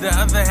recipe. The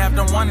other half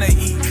don't wanna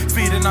eat.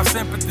 Feeding off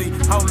sympathy.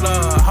 Hold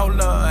up.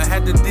 I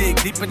had to dig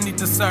deep beneath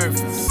the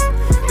surface.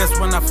 That's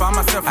when I found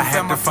myself. I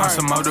had to find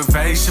some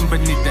motivation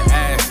beneath the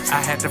ash. I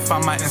had to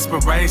find my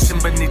inspiration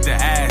beneath the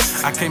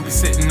ash. I can't be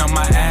sitting on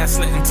my ass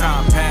letting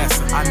time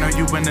pass. I know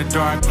you in a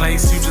dark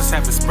place, you just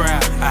have to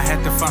sprout. I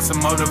had to find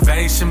some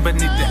motivation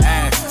beneath the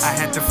ash. I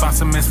had to find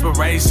some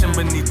inspiration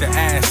beneath the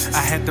ash.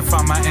 I had to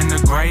find my inner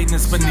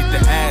greatness beneath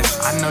the ash.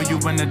 I know you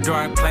in a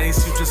dark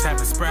place, you just have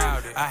to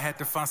sprout. I had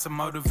to find some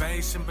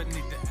motivation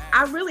beneath the ash.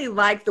 I really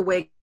like the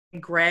way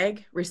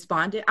Greg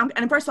responded.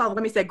 And first of all,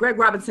 let me say, Greg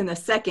Robinson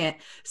II,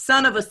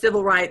 son of a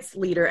civil rights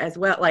leader as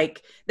well.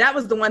 Like, that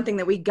was the one thing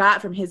that we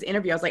got from his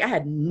interview. I was like, I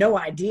had no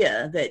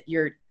idea that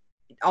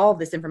all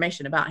this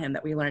information about him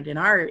that we learned in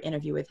our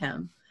interview with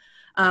him.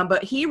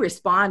 But he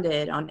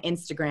responded on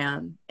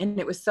Instagram, and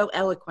it was so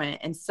eloquent.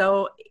 And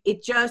so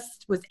it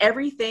just was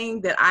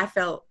everything that I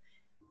felt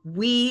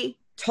we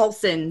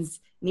Tulsans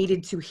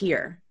needed to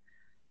hear.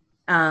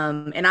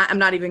 And I'm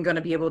not even going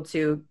to be able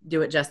to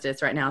do it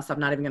justice right now, so I'm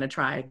not even going to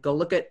try. Go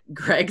look at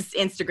Greg's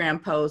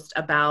Instagram post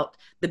about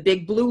the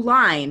big blue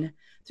line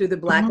through the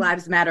Black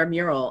Lives Matter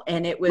mural.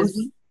 And it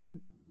was,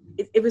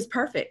 it was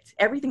perfect.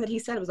 Everything that he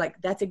said was like,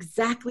 that's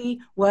exactly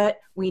what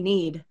we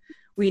need.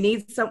 We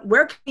need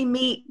where can we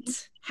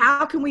meet?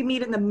 How can we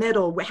meet in the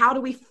middle? How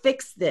do we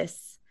fix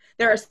this?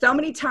 there are so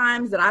many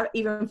times that I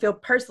even feel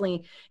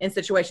personally in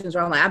situations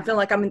where I feel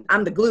like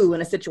I'm the glue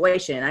in a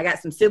situation. I got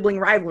some sibling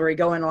rivalry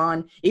going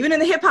on, even in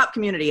the hip hop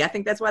community. I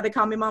think that's why they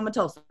call me Mama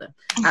Tulsa.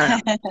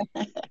 I don't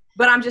know.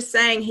 But I'm just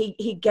saying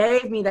he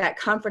gave me that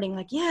comforting,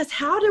 like, yes,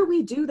 how do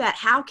we do that?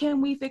 How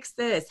can we fix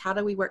this? How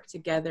do we work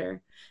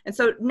together? And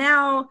so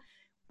now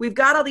we've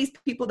got all these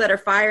people that are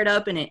fired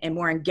up and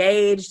more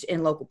engaged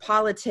in local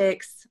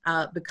politics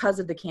because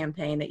of the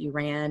campaign that you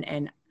ran.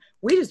 And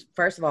we just,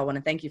 first of all, want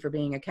to thank you for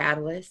being a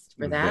catalyst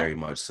for that. Very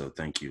much so.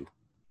 Thank you.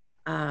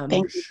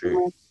 Thank you.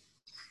 Sure.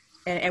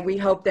 And we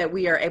hope that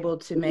we are able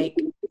to make,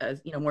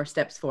 more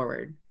steps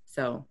forward.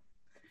 So.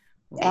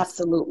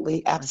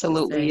 Absolutely.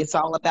 It's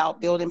all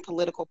about building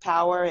political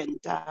power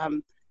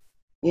and,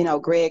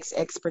 Greg's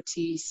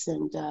expertise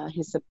and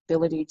his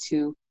ability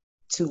to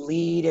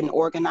lead and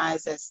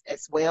organize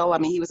as well. I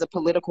mean, he was a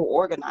political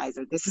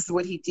organizer. This is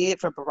what he did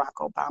for Barack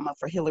Obama,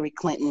 for Hillary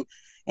Clinton.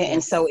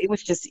 And so it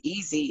was just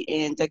easy.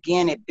 And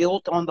again, it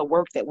built on the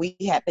work that we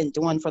had been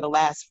doing for the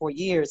last 4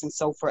 years. And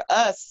so for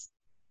us,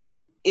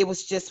 it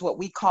was just what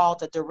we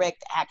called a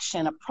direct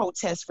action, a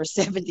protest for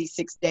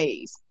 76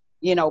 days,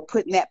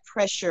 putting that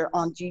pressure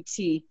on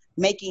GT,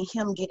 making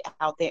him get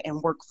out there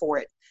and work for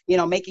it.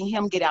 Making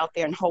him get out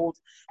there and hold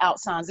out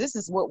signs. This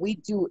is what we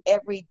do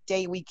every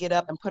day we get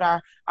up and put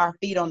our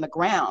feet on the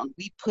ground.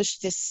 We push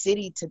this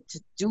city to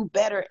do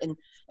better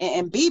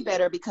and be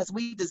better because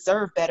we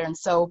deserve better. And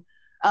so,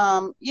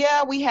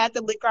 we had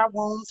to lick our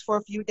wounds for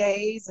a few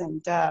days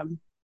and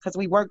because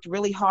we worked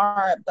really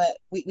hard, but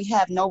we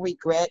have no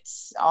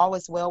regrets. All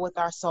is well with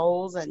our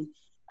souls. And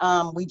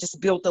we just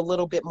built a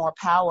little bit more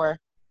power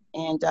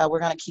and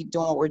we're going to keep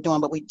doing what we're doing.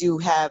 But we do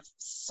have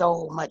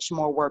so much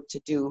more work to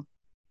do.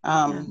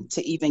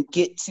 To even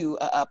get to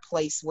a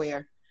place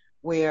where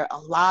a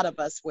lot of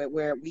us,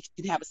 where we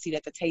can have a seat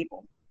at the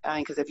table.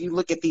 Because if you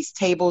look at these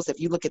tables, if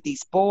you look at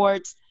these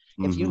boards,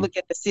 if you look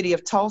at the city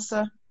of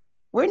Tulsa,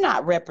 we're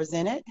not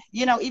represented.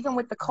 Even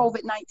with the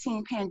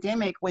COVID-19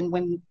 pandemic,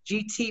 when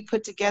GT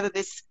put together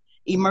this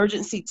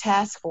emergency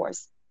task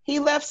force, he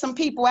left some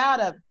people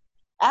out of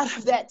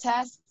that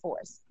task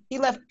force. He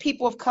left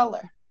people of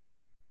color.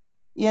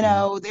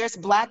 There's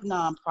Black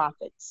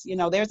nonprofits.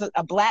 There's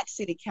a Black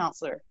city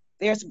councilor.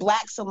 There's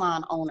Black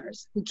salon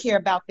owners who care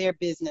about their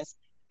business.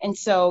 And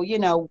so,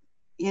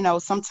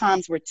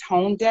 sometimes we're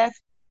tone deaf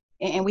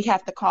and we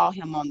have to call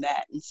him on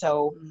that. And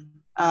so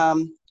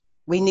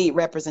we need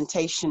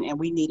representation and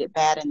we need it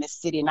bad in this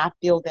city. And I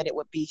feel that it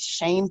would be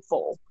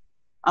shameful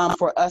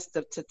for us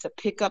to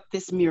pick up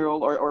this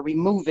mural or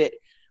remove it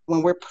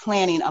when we're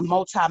planning a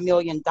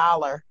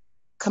multi-million-dollar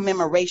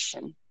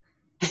commemoration,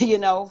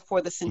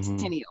 for the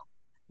centennial.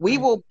 We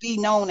will be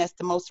known as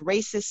the most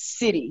racist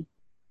city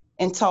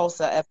in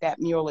Tulsa if that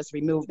mural is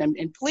removed.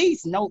 And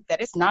please note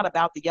that it's not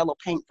about the yellow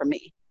paint for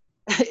me.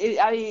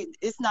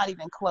 It's not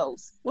even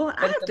close. Well,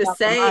 I have to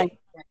say,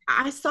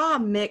 I saw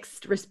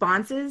mixed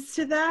responses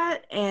to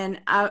that.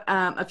 And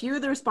a few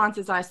of the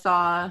responses I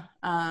saw,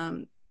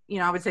 I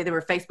would say they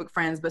were Facebook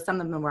friends, but some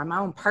of them were my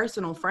own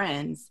personal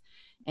friends.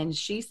 And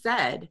she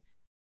said,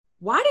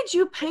 why did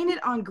you paint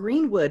it on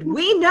Greenwood?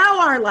 We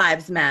know our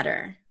lives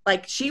matter.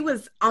 Like she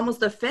was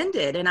almost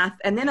offended.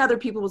 And then other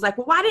people was like,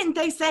 well, why didn't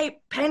they say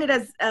paint it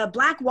as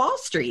Black Wall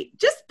Street?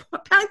 Just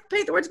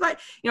paint the words Black,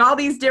 all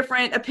these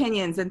different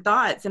opinions and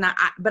thoughts. And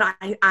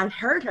I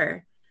heard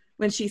her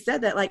when she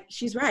said that, like,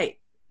 she's right.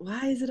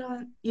 Why is it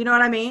on? You know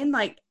what I mean?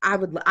 Like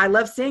I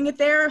love seeing it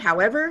there.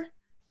 However,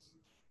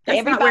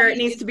 that's not where it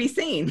needs to be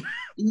seen.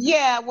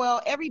 Yeah,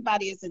 well,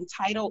 everybody is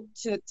entitled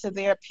to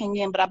their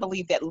opinion, but I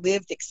believe that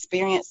lived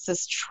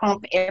experiences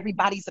trump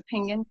everybody's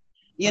opinion.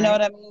 You know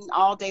what I mean?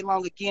 All day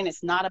long. Again,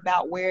 it's not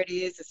about where it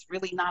is. It's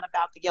really not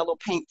about the yellow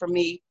paint for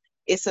me.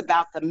 It's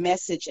about the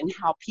message and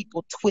how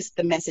people twist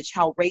the message,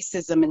 how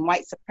racism and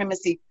white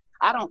supremacy,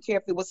 I don't care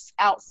if it was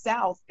out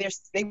south,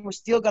 they were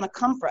still going to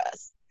come for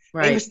us.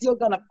 Right. They were still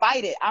going to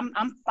fight it. I'm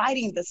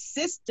fighting the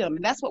system.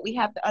 And that's what we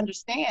have to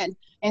understand.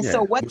 And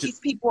so what these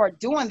people are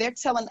doing, they're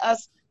telling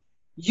us,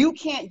 you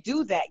can't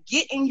do that.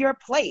 Get in your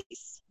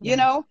place,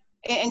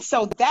 And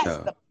so that's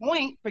the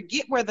point.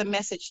 Forget where the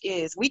message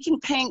is. We can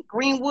paint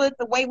Greenwood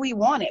the way we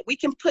want it. We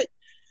can put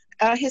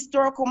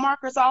historical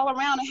markers all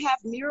around and have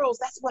murals.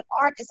 That's what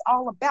art is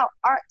all about.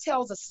 Art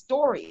tells a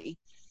story.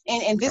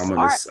 And this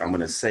I'm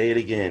going to say it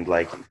again,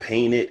 like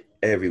paint it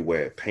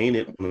everywhere. Paint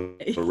it on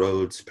the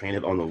roads, paint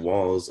it on the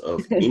walls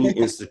of any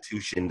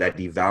institution that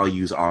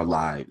devalues our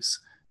lives.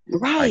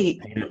 Right.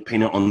 Like,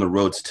 paint it on the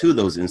roads to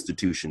those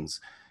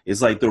institutions.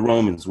 It's like the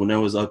Romans, when there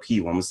was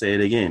upheaval, I'm going to say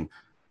it again.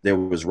 There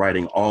was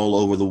writing all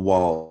over the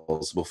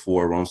walls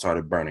before Rome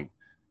started burning.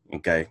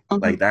 Okay.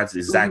 Like that's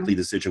exactly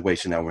the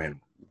situation that we're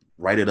in.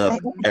 Write it up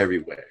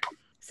everywhere.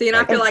 See, and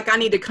I feel like I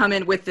need to come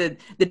in with the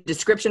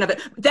description of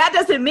it. That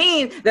doesn't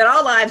mean that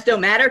all lives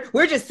don't matter.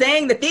 We're just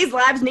saying that these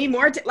lives need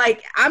more.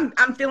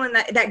 I'm feeling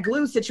that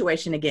glue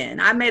situation again.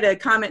 I made a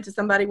comment to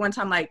somebody one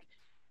time, like,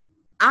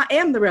 I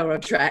am the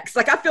railroad tracks.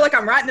 Like, I feel like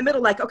I'm right in the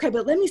middle, like, okay,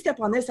 but let me step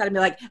on this side and be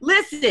like,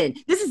 listen,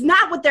 this is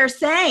not what they're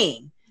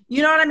saying.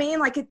 You know what I mean?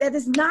 Like, that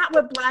is not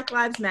what Black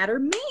Lives Matter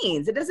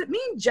means. It doesn't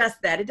mean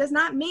just that. It does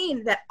not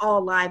mean that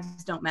all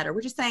lives don't matter.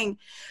 We're just saying,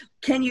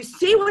 can you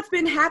see what's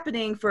been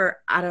happening for,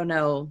 I don't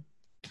know,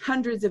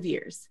 hundreds of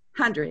years?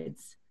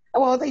 Hundreds.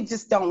 Well, they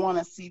just don't want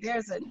to see.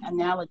 There's an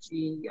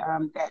analogy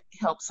that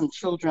helps some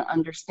children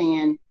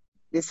understand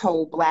this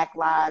whole Black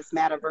Lives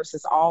Matter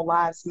versus All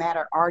Lives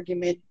Matter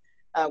argument,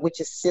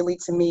 which is silly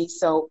to me.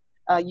 So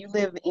you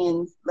live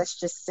in, let's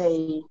just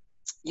say,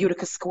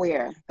 Utica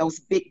Square, those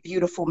big,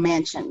 beautiful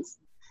mansions.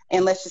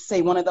 And let's just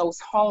say one of those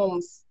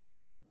homes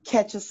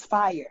catches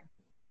fire.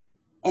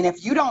 And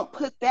if you don't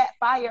put that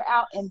fire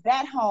out in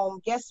that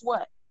home, guess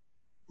what?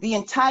 The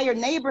entire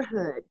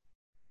neighborhood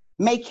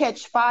may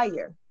catch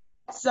fire.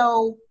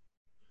 So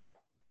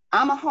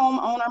I'm a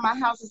homeowner. My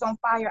house is on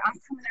fire. I'm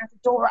coming out the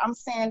door. I'm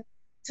saying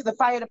to the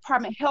fire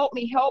department, help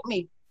me, help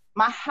me.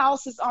 My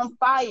house is on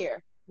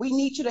fire. We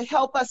need you to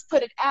help us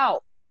put it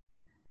out.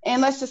 And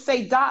let's just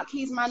say, Doc,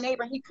 he's my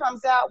neighbor. He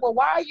comes out, well,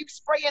 why are you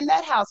spraying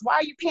that house? Why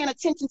are you paying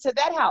attention to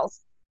that house?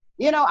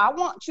 You know, I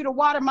want you to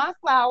water my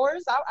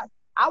flowers.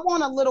 I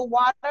want a little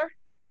water.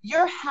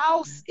 Your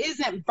house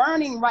isn't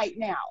burning right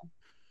now.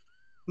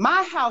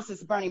 My house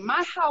is burning.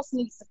 My house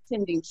needs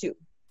tending to.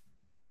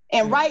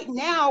 And right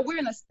now, we're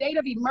in a state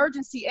of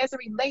emergency as it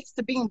relates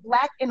to being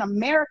Black in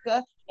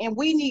America, and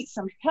we need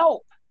some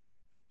help.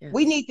 Yes.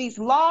 We need these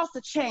laws to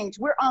change.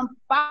 We're on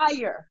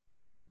fire.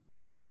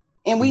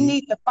 And we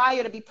need the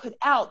fire to be put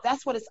out.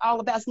 That's what it's all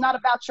about. It's not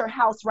about your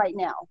house right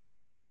now.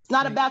 It's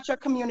not about your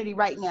community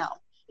right now.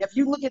 If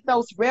you look at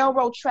those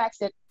railroad tracks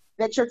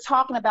that you're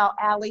talking about,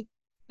 Allie,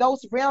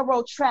 those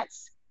railroad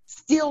tracks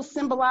still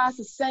symbolize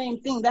the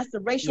same thing. That's the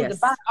racial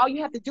divide. All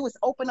you have to do is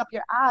open up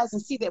your eyes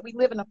and see that we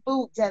live in a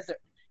food desert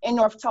in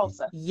North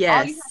Tulsa. Yes.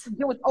 All you have to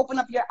do is open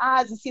up your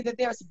eyes and see that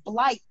there's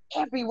blight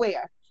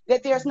everywhere,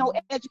 that there's no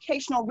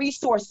educational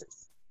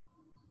resources.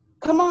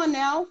 Come on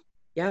now.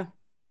 Yeah.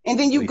 And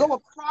then you go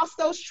across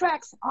those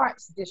tracks,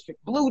 Arts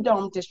District, Blue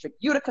Dome District,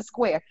 Utica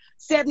Square,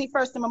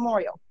 71st and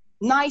Memorial,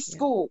 nice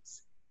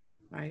schools.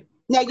 Right.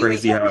 Now,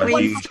 crazy how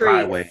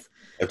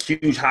a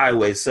huge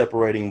highway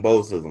separating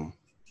both of them.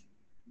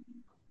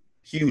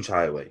 Huge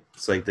highway.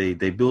 It's like they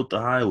built the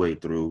highway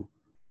through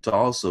to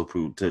also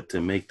prove,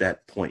 to make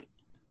that point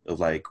of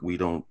like, we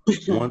don't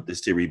want this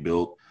to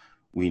rebuild.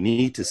 We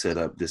need to set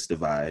up this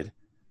divide.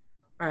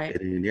 Right.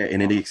 And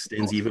it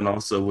extends even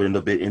also a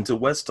little bit into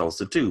West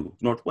Tulsa too,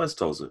 Northwest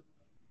Tulsa.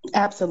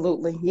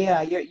 Absolutely.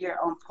 Yeah,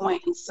 you're on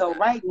point. And so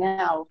right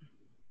now,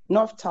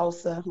 North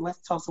Tulsa,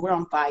 West Tulsa, we're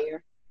on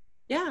fire.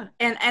 Yeah,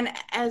 and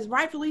as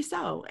rightfully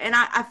so. And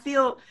I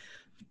feel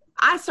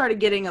I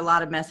started getting a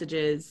lot of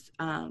messages.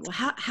 Well,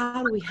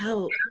 how do we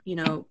help? You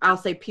know, I'll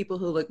say people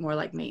who look more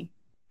like me.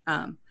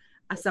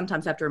 I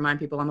sometimes have to remind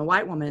people I'm a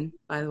white woman,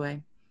 by the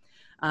way.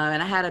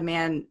 And I had a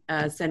man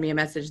send me a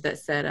message that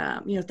said,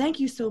 you know, thank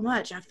you so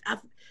much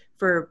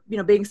for, you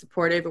know, being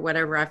supportive or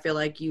whatever. I feel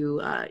like you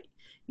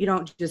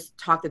don't just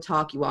talk the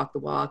talk, you walk the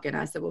walk. And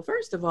I said, well,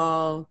 first of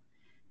all,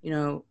 you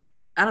know,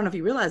 I don't know if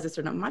you realize this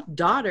or not. My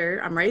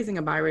daughter, I'm raising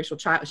a biracial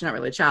child. She's not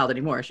really a child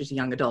anymore. She's a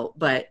young adult.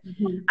 But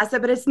I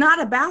said, but it's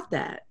not about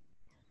that.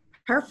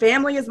 Her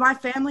family is my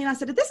family. And I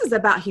said, this is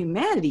about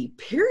humanity,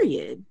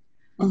 period.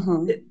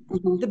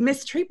 The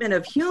mistreatment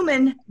of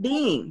human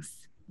beings.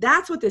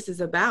 That's what this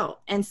is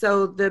about. And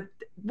so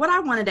what I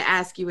wanted to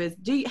ask you is,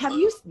 have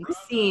you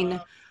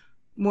seen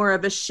more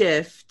of a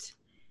shift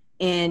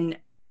in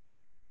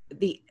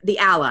the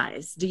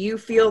allies? Do you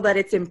feel that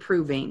it's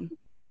improving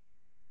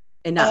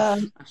enough,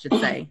 I should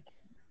say?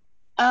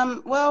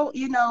 Well,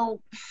 you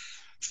know,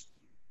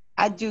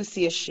 I do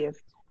see a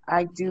shift.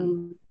 I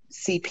do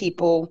see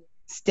people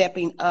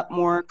stepping up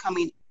more,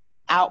 coming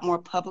out more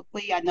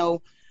publicly. I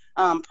know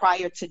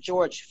prior to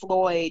George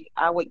Floyd,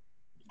 I would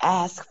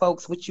ask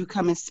folks, would you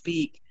come and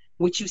speak?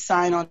 Would you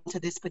sign on to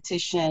this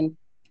petition?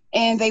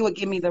 And they would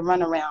give me the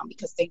runaround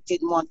because they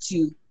didn't want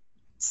to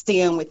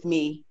stand with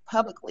me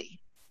publicly,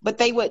 but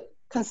they would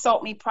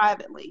consult me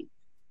privately.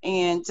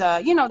 And,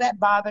 you know, that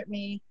bothered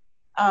me.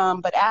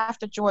 But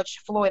after George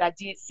Floyd, I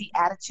did see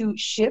attitude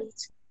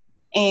shift.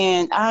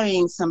 And I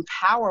mean, some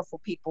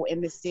powerful people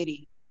in the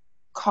city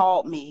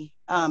called me.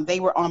 They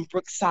were on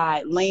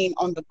Brookside, laying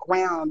on the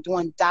ground,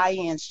 doing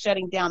die-ins,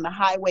 shutting down the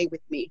highway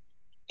with me.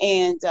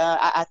 And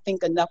I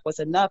think enough was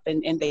enough.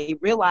 And they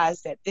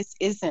realized that this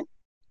isn't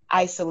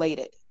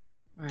isolated.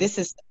 Right. This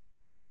is,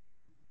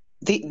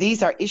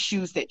 these are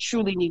issues that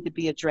truly need to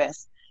be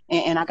addressed.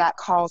 And I got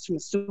calls from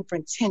the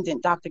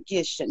superintendent, Dr.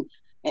 Gish,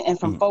 and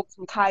from folks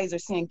from Kaiser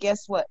saying,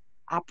 guess what?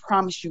 I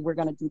promise you we're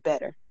going to do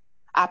better.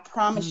 I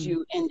promise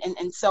you.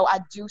 And so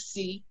I do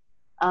see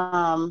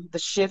the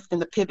shift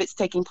and the pivots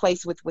taking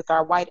place with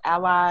our white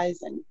allies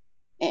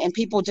and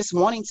people just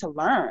wanting to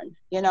learn,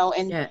 you know.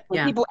 And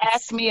when people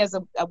ask me, as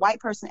a white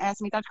person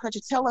ask me, Dr.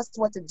 Crutcher, tell us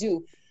what to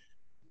do.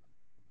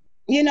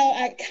 You know,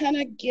 I kind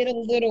of get a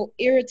little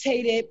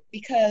irritated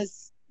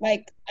because,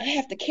 like, I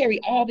have to carry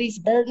all these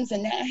burdens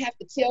and now I have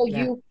to tell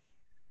you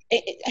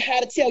how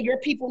to tell your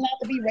people not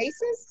to be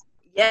racist.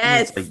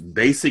 Yes. It's like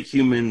basic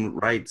human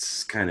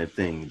rights kind of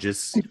thing.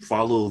 Just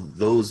follow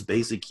those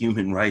basic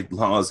human right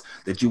laws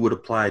that you would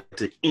apply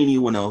to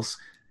anyone else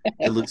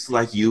that looks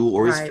like you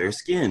or is fair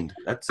skinned.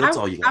 That's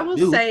all you gotta do. I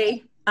will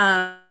say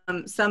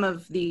some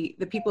of the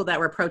people that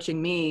were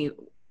approaching me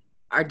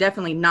are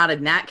definitely not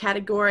in that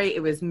category.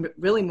 It was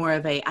really more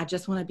of I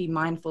just want to be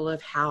mindful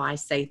of how I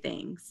say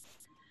things.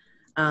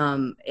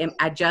 And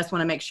I just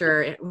want to make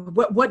sure,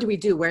 what do we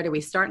do? Where do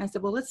we start? And I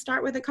said, well, let's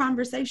start with a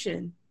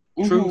conversation.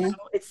 True. So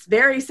it's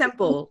very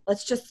simple.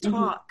 Let's just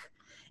talk.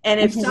 And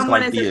if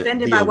someone is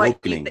offended by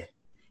what you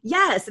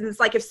yes, and it's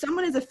like if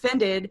someone is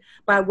offended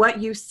by what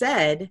you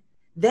said,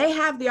 they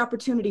have the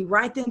opportunity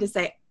right then to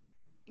say,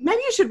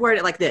 maybe you should word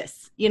it like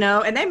this, you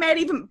know, and they may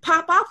even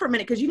pop off for a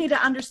minute because you need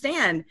to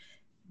understand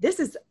this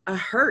is a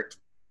hurt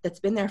that's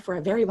been there for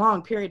a very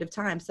long period of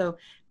time. So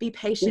be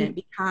patient,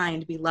 be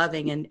kind, be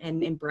loving,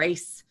 and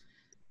embrace.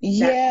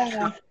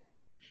 Yeah.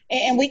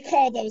 And we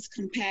call those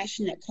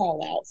compassionate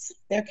call outs.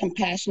 They're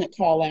compassionate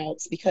call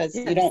outs because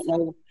you don't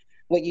know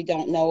what you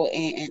don't know.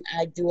 And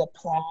I do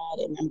applaud,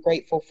 and I'm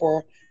grateful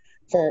for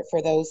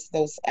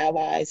those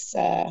allies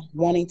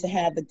wanting to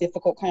have the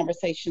difficult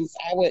conversations.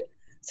 I would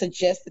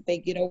suggest that they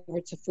get over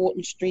to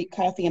Fulton Street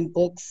Coffee and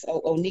Books.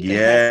 Onika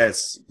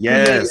yes.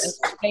 Yes.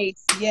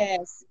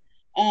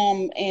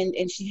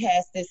 And she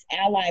has this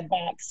ally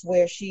box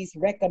where she's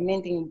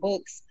recommending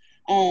books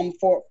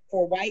for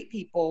white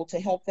people to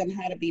help them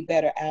how to be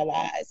better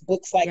allies.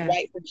 Books like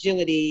White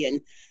Fragility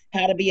and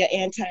How to Be an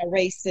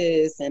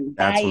Anti-Racist and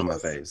that's one of my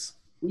faves.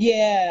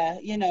 Yeah,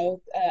 you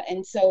know,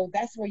 and so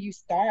that's where you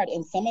start.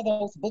 And some of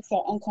those books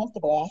are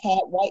uncomfortable. I've had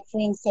white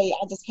friends say,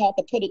 I just have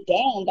to put it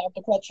down,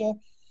 Dr. Crutcher.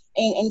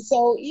 And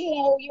so, you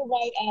know, you're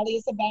right, Allie.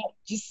 It's about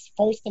just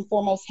first and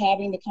foremost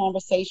having the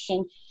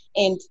conversation.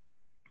 And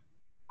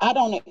I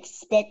don't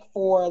expect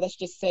for, let's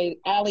just say,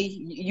 Allie,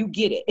 you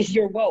get it.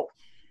 You're woke.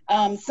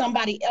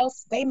 Somebody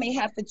else, they may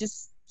have to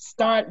just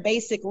start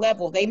basic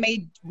level. They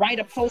may write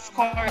a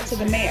postcard to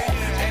the mayor.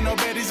 Ain't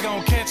nobody's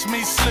gonna catch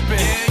me slipping.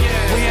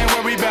 We ain't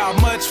worried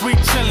about much, we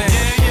chillin'.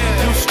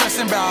 You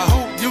stressing about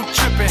who, you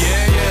tripping.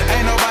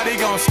 Ain't nobody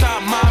gonna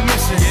stop my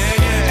mission.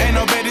 Ain't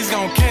nobody's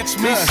gonna catch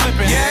me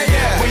slipping.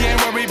 We ain't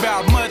worried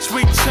about much,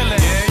 we chillin'.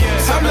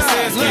 Summer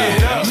says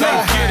get up,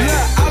 get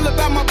it. All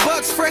about my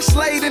bucks, fresh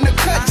laid in the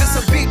cut. Just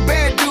a big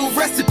bad dude,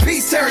 rest in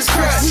peace, Terrence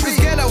Crutch. We was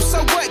ghetto, so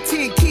what?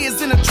 10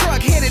 kids in a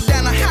truck headed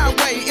down the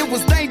highway. It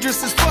was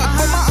dangerous as fuck,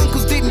 but my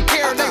uncles didn't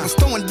care. They was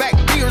throwing back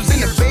beers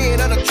in the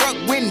bed of the truck,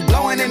 wind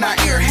blowing in our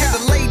ear. Had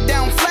to lay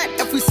down flat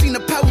if we seen the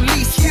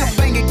police. Still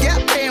banging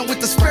Gap Band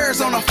with the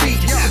spurs on our feet.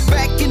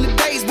 Back in the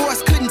days,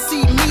 boys couldn't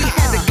see me.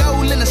 Had to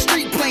go in the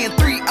street playing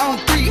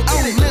 3-on-3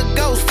 on. Look,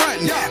 goes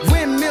frontin'.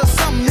 Windmill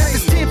something that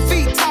is 10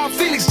 feet tall.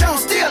 Felix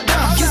Jones still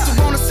dumb. Used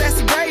to want a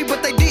sassy grade,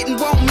 but they didn't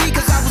want me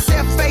cause I was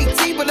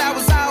FAT, but I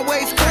was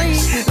always clean.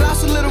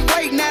 Lost a little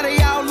weight, now they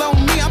all on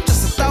me. I'm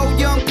just a throw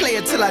young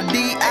player till I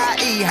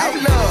DIE. How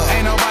love?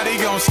 Ain't nobody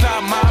gonna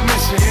stop my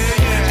mission.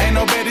 Ain't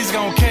nobody's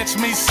gonna catch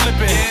me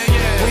slipping.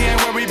 We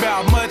ain't worried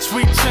about much,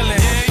 we chillin'.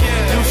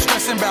 You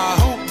stressing about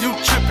who, you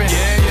tripping.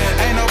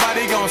 Ain't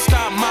nobody gonna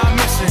stop my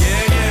mission.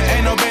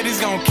 Ain't nobody's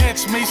gonna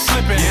catch me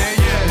slipping.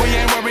 We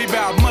ain't worried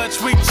about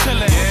much, we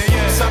chillin'.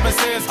 Something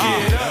says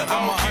get up.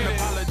 I'm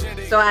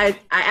unapologetic. So I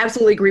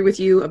absolutely agree with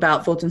you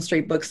about Fulton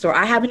Street Bookstore.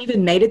 I haven't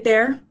even made it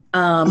there.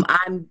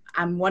 I'm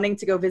wanting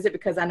to go visit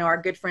because I know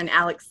our good friend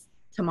Alex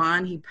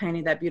Taman, he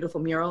painted that beautiful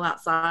mural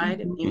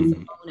outside and Nina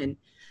Simone and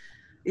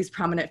these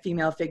prominent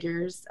female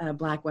figures,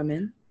 Black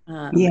women,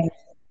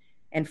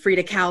 and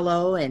Frida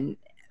Kahlo. And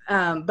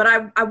but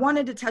I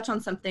wanted to touch on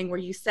something where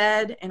you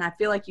said, and I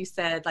feel like you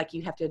said, like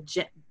you have to,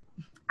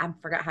 I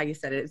forgot how you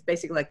said it. It's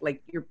basically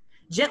like you're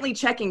gently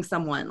checking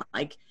someone.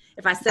 Like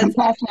if I said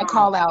compassionate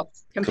call out.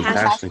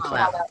 Compassionate call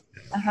out.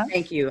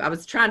 Thank you. I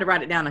was trying to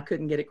write it down. I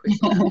couldn't get it quick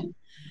enough.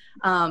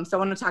 So I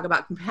want to talk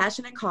about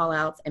compassionate call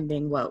outs and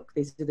being woke.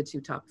 These are the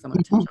two topics I'm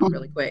going to touch on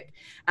really quick.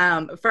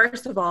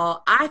 First of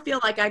all, I feel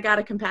like I got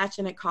a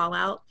compassionate call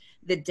out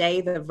the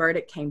day the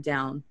verdict came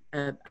down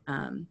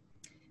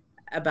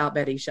about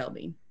Betty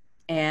Shelby.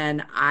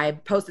 And I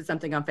posted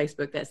something on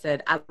Facebook that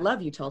said, I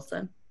love you, Tulsa.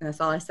 And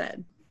that's all I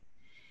said.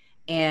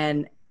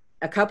 And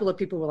a couple of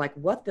people were like,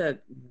 what?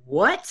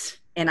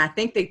 And I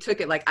think they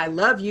took it like, I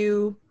love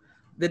you,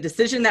 the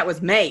decision that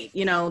was made.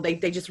 You know, they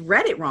just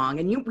read it wrong.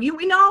 And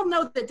we all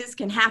know that this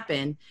can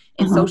happen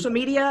in social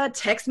media,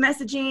 text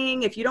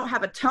messaging, if you don't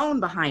have a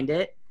tone behind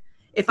it.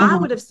 If I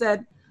would have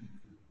said,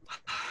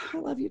 I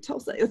love you,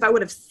 Tulsa, if I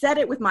would have said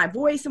it with my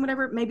voice and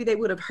whatever, maybe they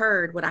would have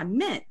heard what I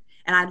meant.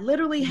 And I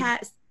literally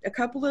had a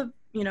couple of,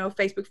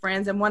 Facebook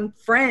friends, and one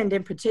friend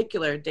in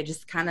particular, they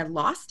just kind of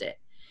lost it.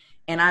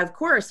 And I, of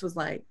course, was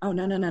like, oh,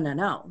 no.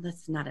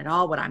 That's not at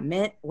all what I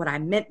meant. What I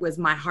meant was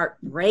my heart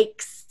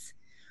breaks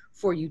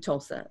for you,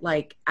 Tulsa.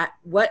 Like,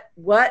 what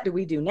do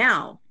we do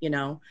now?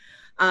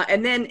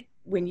 And then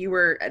when you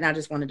were, and I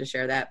just wanted to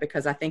share that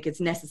because I think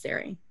it's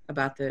necessary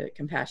about the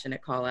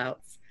compassionate call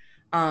outs.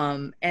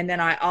 And then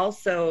I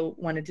also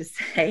wanted to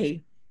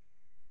say,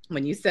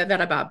 when you said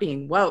that about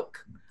being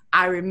woke,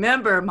 I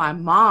remember my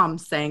mom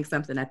saying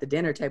something at the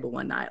dinner table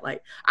one night,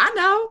 like, I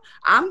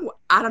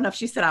don't know if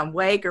she said I'm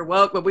wake or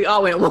woke, but we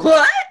all went,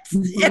 what?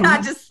 And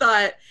I just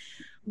thought,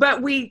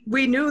 but we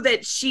knew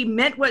that she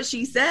meant what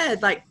she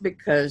said, like,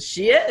 because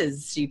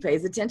she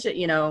pays attention,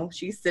 you know,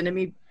 she's sending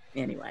me.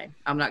 Anyway,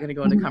 I'm not going to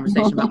go into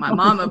conversation about my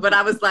mama, but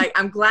I was like,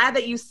 I'm glad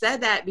that you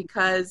said that,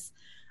 because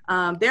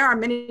there are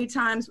many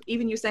times,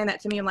 even you saying that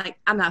to me, I'm like,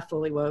 I'm not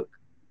fully woke,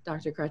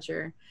 Dr.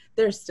 Crutcher.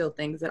 There's still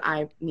things that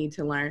I need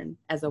to learn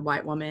as a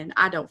white woman.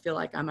 I don't feel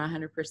like I'm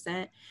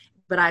 100%,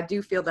 but I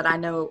do feel that I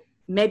know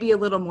maybe a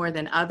little more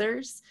than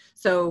others.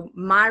 So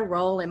my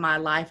role in my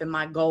life and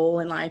my goal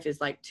in life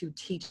is like to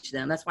teach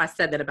them. That's why I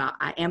said that about,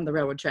 I am the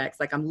railroad tracks.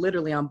 Like, I'm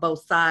literally on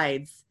both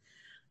sides.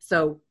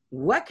 So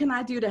what can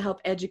I do to help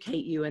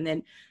educate you? And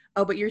then,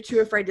 oh, but you're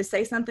too afraid to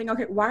say something.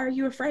 Okay, why are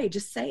you afraid?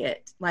 Just say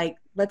it. Like,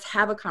 let's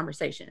have a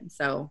conversation.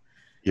 So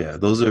yeah,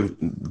 those are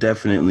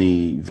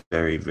definitely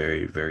very,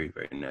 very, very,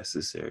 very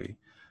necessary.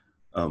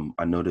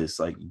 I noticed,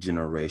 like,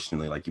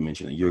 generationally, like you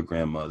mentioned, your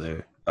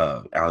grandmother,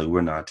 Allie,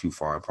 we're not too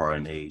far apart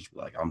in age.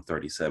 Like, I'm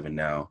 37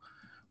 now,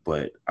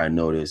 but I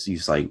noticed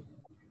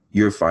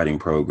you're fighting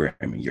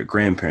programming. Your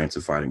grandparents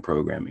are fighting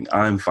programming.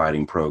 I'm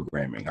fighting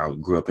programming. I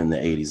grew up in the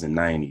 80s and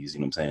 90s, you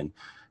know what I'm saying?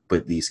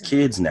 But these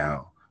kids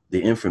now,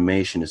 the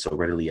information is so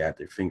readily at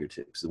their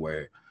fingertips,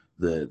 where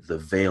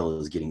the veil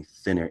is getting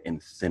thinner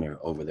and thinner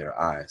over their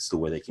eyes to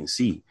where they can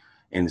see.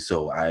 And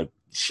so I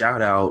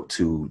shout out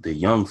to the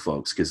young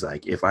folks, because,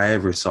 like, if I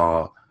ever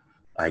saw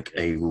like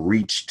a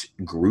reached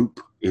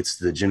group, it's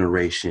the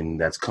generation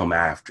that's come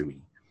after me.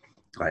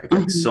 Like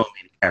so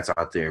many cats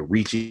out there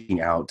reaching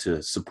out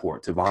to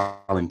support, to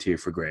volunteer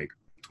for Greg,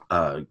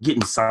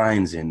 getting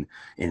signs in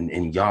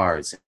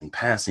yards and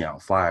passing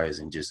out flyers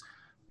and just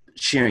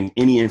sharing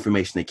any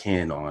information they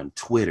can on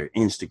Twitter,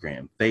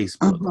 Instagram,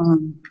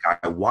 Facebook.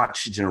 I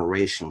watched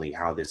generationally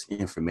how this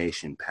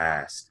information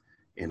passed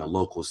in a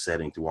local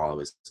setting through all of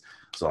us.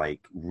 So, like,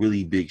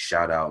 really big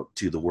shout out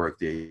to the work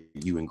that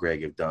you and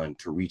Greg have done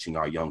to reaching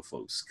our young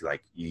folks.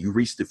 Like, you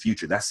reach the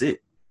future. That's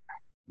it.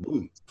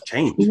 Boom.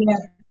 Change.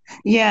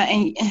 Yeah,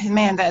 and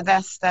man,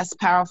 that's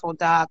powerful,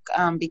 Doc.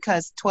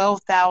 Because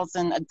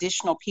 12,000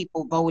 additional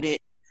people voted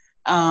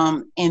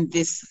in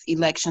this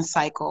election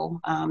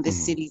cycle,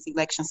 this city's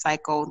election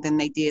cycle, than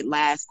they did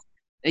last,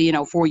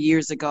 4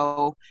 years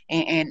ago.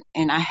 And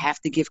I have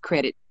to give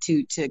credit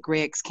to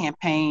Greg's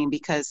campaign,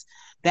 because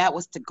that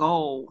was the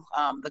goal.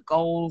 The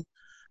goal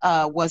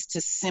was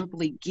to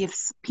simply give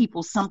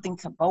people something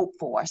to vote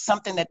for,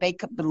 something that they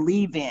could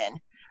believe in.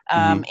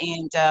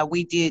 And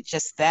we did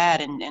just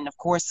that. And of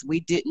course, we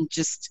didn't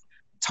just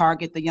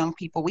target the young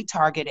people. We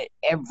targeted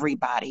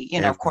everybody.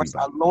 Of course,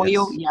 our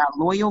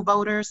loyal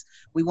voters.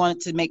 We wanted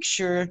to make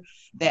sure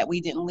that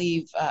we didn't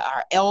leave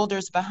our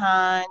elders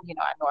behind,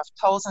 our North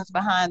Tulsans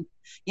behind.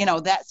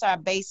 That's our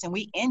base. And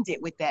we ended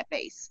with that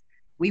base.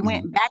 We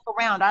went back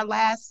around our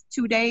last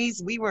 2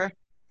 days. We were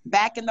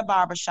back in the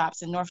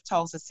barbershops in North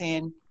Tulsa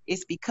saying,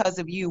 it's because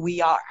of you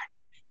we are.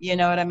 You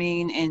know what I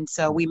mean? And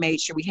so we made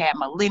sure we had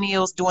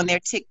millennials doing their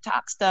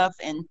TikTok stuff,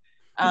 and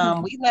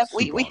we left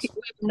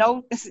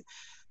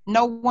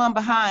no one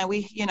behind.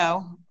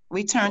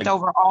 We turned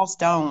over all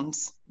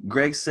stones.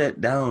 Greg sat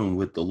down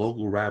with the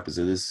local rappers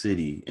of this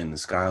city in the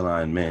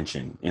Skyline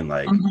Mansion, and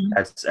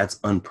that's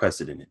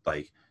unprecedented.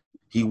 Like,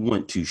 he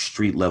went to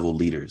street level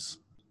leaders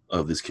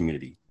of this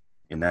community,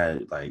 and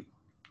that, like,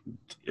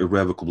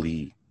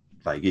 irrevocably,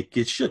 like,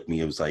 it shook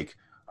me. It was like,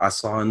 I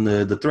saw in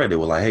the thread, they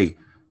were like, hey,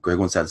 Greg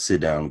wants to have to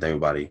sit down with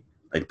everybody.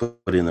 Like, put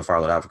it in the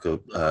Farlow Africa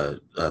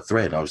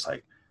thread. And I was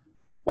like,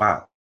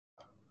 wow,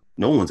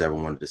 no one's ever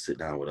wanted to sit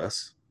down with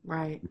us.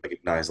 Right.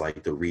 Recognize,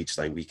 like, the reach,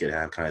 like, we could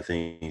have kind of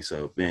thing.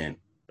 So, man,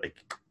 like,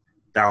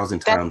 1,000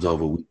 times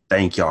over, we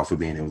thank y'all for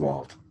being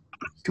involved.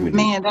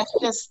 Man,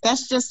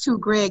 that's just who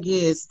Greg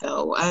is,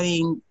 though. I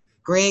mean,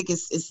 Greg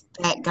is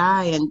that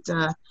guy, and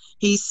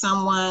he's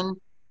someone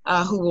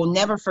who will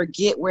never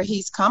forget where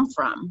he's come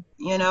from.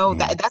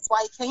 That's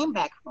why he came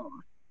back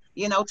home.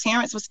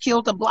 Terrence was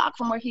killed a block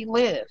from where he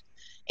lived,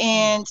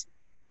 and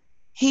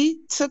he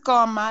took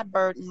on my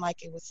burden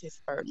like it was his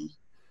burden.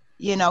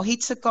 He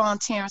took on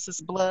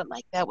Terrence's blood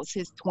like that was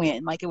his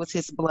twin, like it was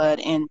his blood,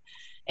 and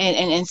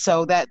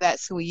so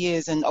that's who he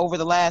is. And over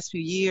the last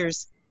few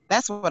years,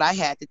 that's what I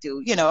had to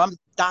do. I'm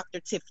Dr.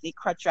 Tiffany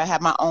Crutcher. I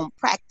have my own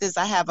practice.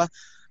 I have a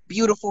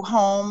beautiful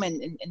home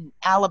in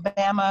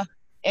Alabama,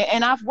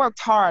 and I've worked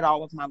hard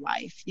all of my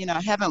life.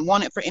 I haven't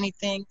wanted for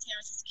anything.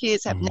 Terrence's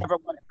kids have never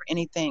wanted for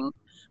anything.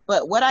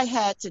 But what I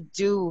had to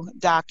do,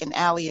 Doc and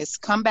Allie, is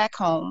come back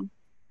home,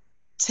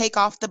 take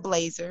off the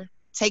blazer,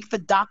 take the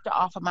doctor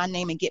off of my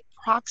name, and get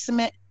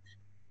proximate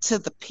to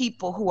the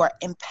people who are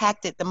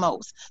impacted the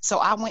most. So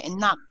I went and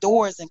knocked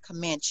doors in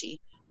Comanche,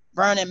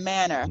 Vernon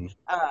Manor,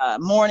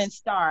 Morning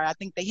Star. I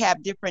think they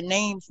have different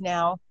names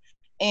now.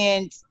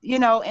 And,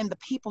 and the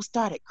people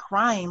started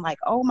crying like,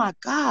 oh my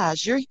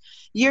gosh,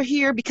 you're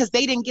here, because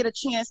they didn't get a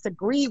chance to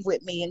grieve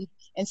with me.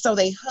 And so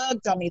they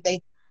hugged on me.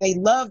 They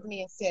loved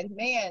me and said,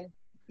 man,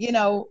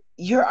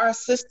 you're our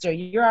sister,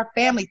 you're our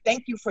family.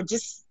 Thank you for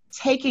just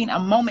taking a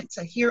moment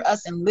to hear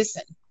us and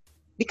listen,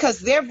 because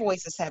their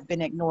voices have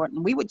been ignored.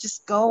 And we would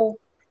just go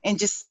and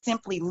just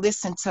simply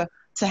listen to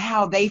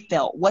how they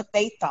felt, what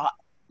they thought,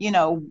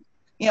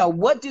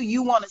 what do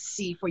you want to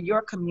see for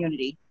your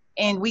community?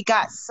 And we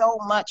got so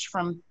much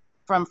from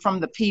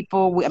the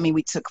people.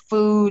 We took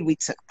food, we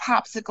took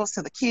popsicles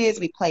to the kids,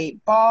 we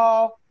played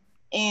ball,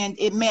 and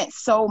it meant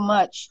so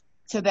much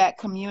to that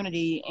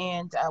community.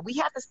 And we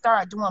have to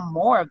start doing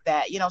more of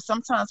that.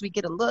 Sometimes we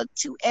get a little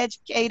too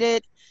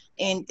educated,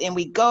 and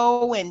we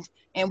go and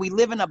we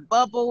live in a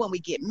bubble, and we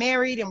get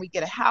married, and we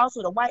get a house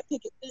with a white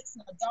picket fence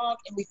and a dog,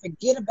 and we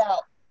forget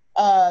about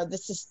the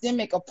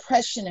systemic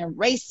oppression and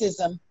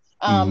racism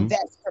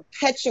that's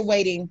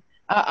perpetuating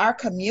our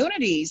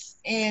communities.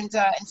 And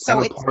so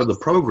it's part of the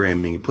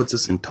programming. It puts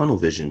us in tunnel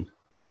vision.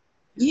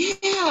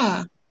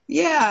 Yeah.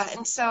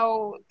 And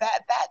so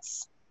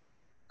that's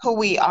who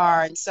we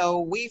are. And so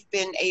we've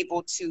been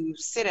able to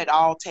sit at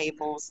all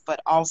tables,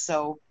 but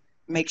also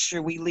make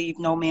sure we leave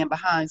no man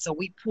behind. So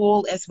we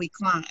pull as we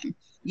climb.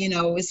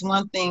 It's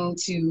one thing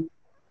to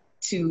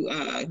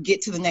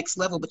get to the next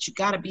level, but you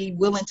got to be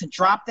willing to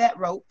drop that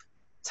rope,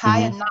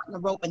 tie a knot in the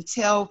rope, and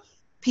tell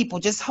people,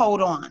 just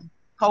hold on.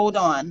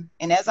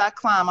 And as I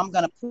climb, I'm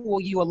going to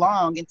pull you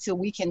along until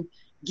we can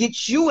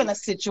get you in a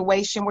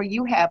situation where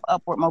you have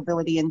upward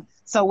mobility. And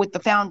so with the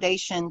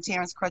foundation,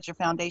 Terrence Crutcher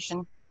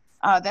Foundation,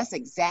 that's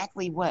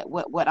exactly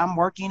what I'm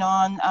working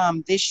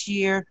on this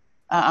year.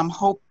 I'm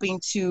hoping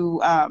to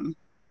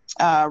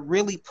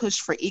really push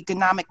for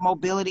economic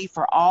mobility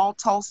for all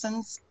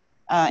Tulsans,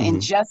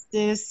 and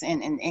justice,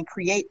 and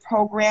create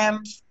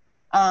programs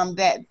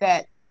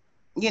that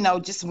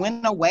just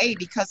went away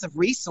because of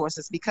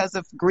resources, because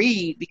of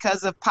greed,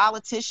 because of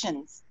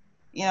politicians,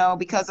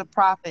 because of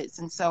profits.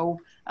 And so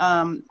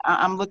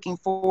I'm looking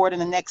forward in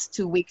the next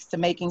 2 weeks to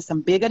making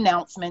some big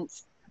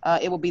announcements.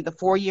 It will be the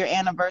 4-year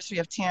anniversary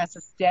of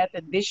Terrence's death.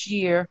 And this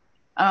year,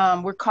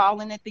 we're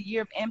calling it the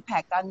Year of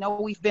Impact. I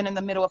know we've been in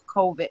the middle of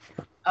COVID.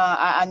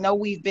 I know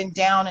we've been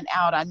down and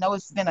out. I know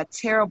it's been a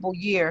terrible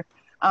year,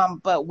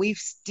 but we've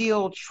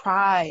still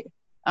tried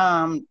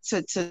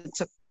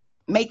to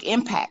make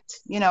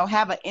impact,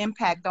 have an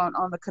impact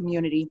on the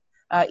community,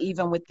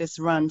 even with this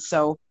run.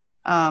 So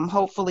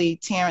hopefully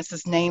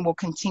Terrence's name will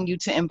continue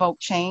to invoke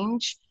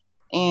change,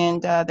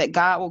 and that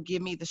God will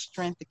give me the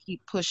strength to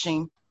keep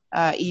pushing,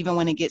 even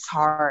when it gets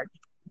hard.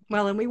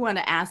 Well, and we want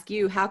to ask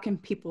you, how can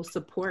people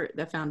support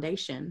the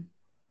foundation?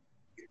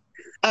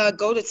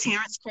 Go to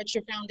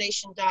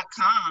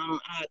TerrenceCrutcherFoundation.com,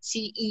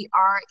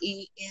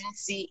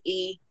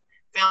 TERENCE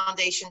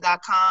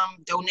Foundation.com.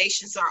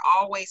 Donations are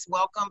always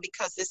welcome,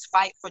 because this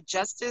fight for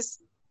justice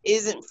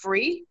isn't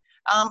free,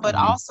 but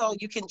also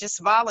you can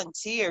just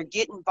volunteer,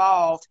 get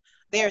involved.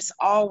 There's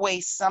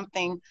always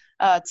something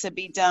to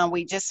be done.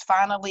 We just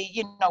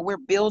finally, we're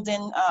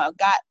building,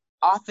 got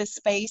office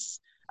space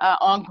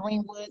on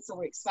Greenwood, so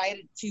we're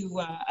excited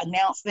to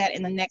announce that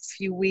in the next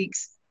few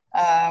weeks.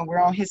 We're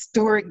on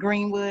historic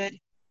Greenwood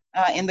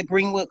in the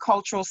Greenwood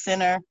Cultural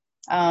Center.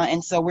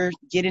 And so we're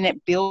getting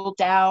it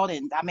built out,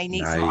 and I may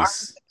need some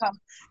artists to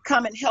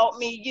come and help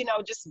me,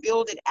 just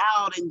build it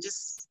out and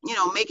just,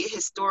 make it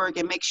historic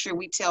and make sure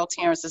we tell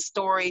Terrence's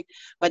story,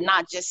 but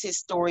not just his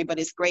story, but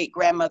his great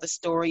grandmother's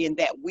story, and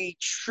that we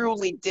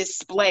truly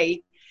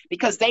display,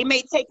 because they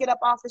may take it up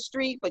off the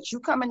street, but you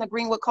come in the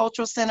Greenwood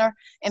Cultural Center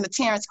and the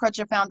Terrence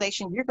Crutcher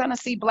Foundation, you're going to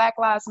see Black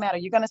Lives Matter.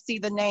 You're going to see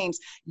the names.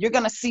 You're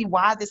going to see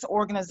why this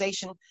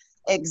organization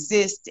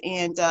exists,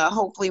 and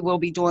hopefully we'll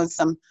be doing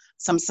some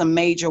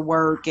major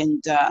work.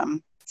 And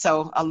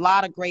so a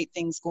lot of great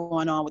things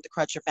going on with the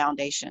Crutcher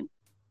Foundation.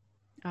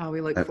 Oh,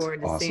 we look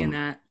forward to seeing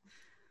that.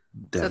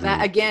 Definitely. So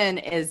that again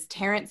is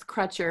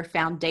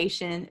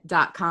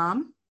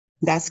TerrenceCrutcherFoundation.com.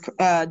 That's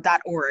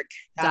 .org.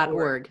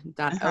 .org.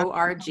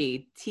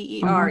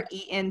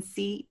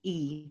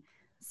 TerrenceCrutcher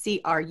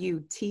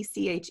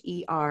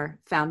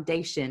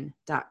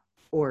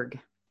Foundation.org.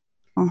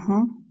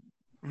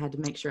 I had to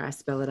make sure I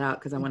spell it out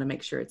because I want to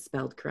make sure it's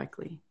spelled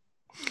correctly.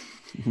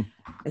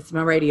 It's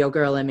my radio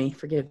girl in me.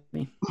 Forgive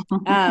me.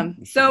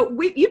 So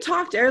you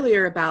talked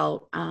earlier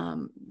about,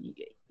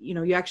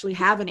 you actually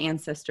have an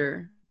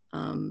ancestor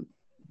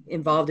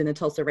involved in the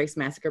Tulsa Race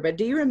Massacre. But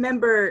do you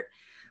remember,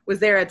 was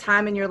there a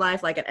time in your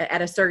life, like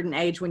at a certain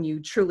age, when you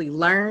truly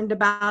learned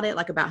about it,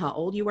 like about how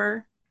old you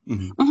were?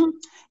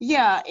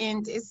 Yeah,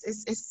 and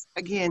it's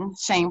again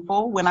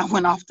shameful. When I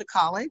went off to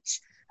college,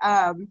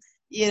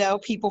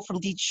 people from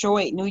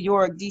Detroit, New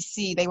York,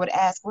 DC, they would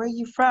ask, "Where are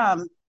you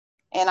from?"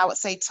 And I would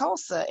say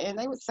Tulsa, and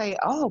they would say,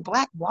 "Oh,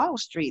 Black Wall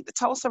Street, the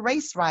Tulsa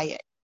Race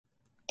Riot."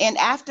 And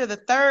after the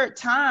third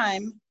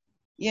time,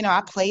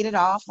 I played it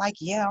off like,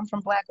 yeah, I'm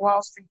from Black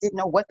Wall Street, didn't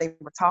know what they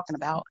were talking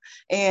about.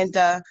 And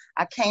I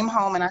came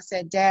home and I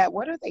said, "Dad,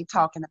 what are they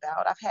talking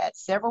about?" I've had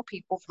several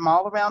people from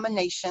all around the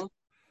nation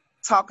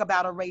talk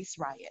about a race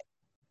riot,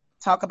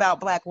 talk about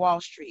Black Wall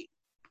Street.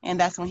 And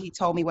that's when he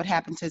told me what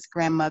happened to his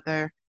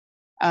grandmother.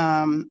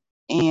 And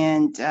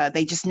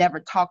they just never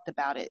talked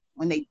about it.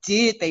 When they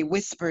did, they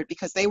whispered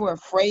because they were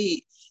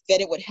afraid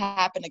that it would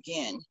happen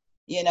again.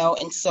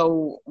 And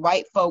so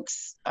white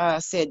folks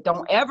said,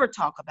 don't ever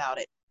talk about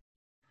it.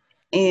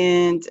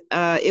 And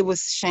it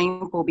was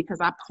shameful because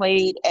I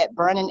played at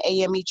Vernon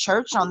AME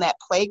Church on that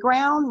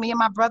playground, me and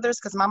my brothers,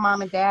 because my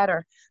mom and dad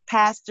are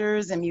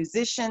pastors and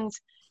musicians,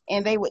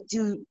 and they would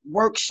do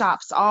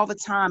workshops all the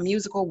time,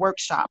 musical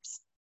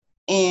workshops.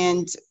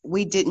 And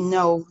we didn't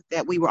know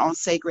that we were on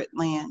sacred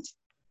land,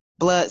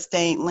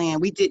 blood-stained land.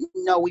 We didn't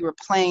know we were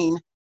playing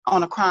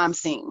on a crime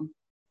scene,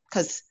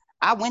 because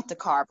I went to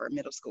Carver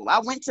Middle School. I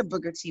went to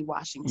Booker T.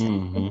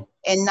 Washington,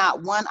 and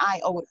not one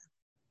iota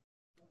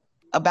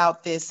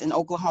about this in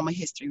Oklahoma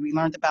history. We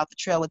learned about the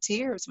Trail of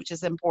Tears, which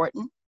is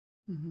important,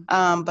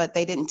 but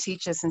they didn't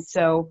teach us. And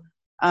so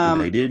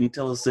they didn't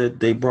tell us that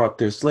they brought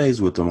their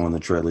slaves with them on the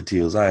Trail of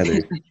Tears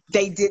either.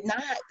 They did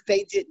not.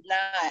 They did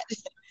not.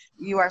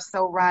 You are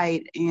so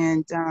right.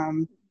 And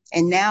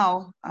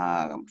now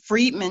Black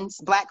freedmen's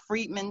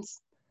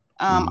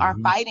are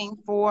fighting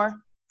for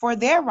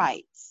their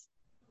rights.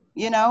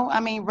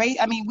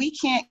 We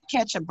can't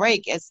catch a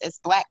break as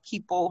Black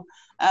people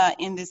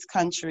in this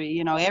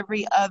country.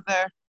 Every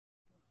other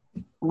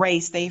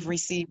race, they've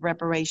received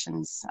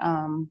reparations,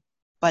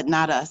 but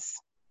not us.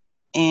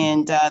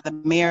 And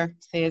the mayor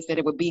says that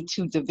it would be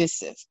too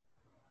divisive.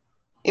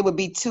 It would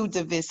be too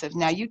divisive.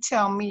 Now, you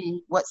tell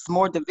me what's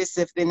more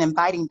divisive than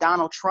inviting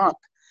Donald Trump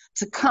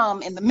to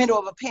come in the middle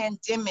of a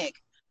pandemic,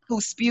 who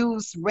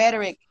spews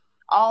rhetoric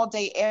all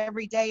day,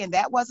 every day, and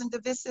that wasn't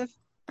divisive?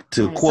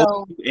 To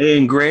quote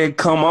and Greg,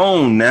 come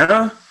on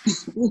now.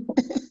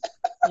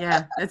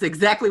 Yeah, that's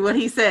exactly what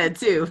he said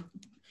too.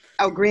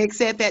 Oh, Greg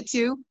said that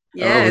too?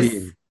 Yes.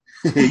 Oh,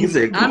 he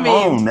said, come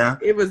on now.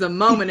 It was a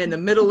moment in the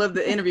middle of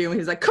the interview and he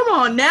was like, come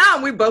on now.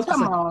 And we both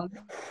come on.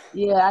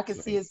 Yeah, I could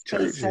see his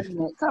face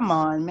saying it. Come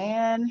on,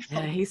 man.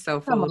 Yeah, he's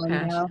so full of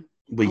passion. Now.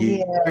 But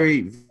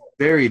very,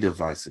 very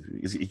divisive.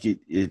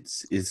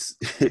 It's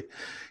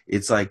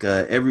like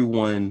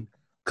everyone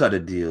cut a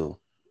deal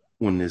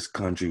when this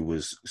country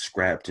was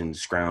scrapped and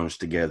scrounged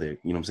together,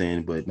 you know what I'm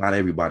saying? But not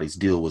everybody's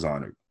deal was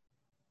honored,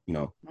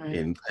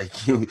 right.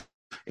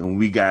 And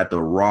we got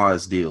the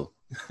rawest deal.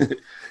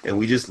 And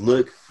we just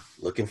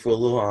looking for a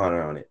little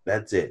honor on it.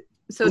 That's it.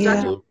 So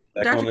Dr.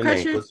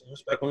 Crutcher, let's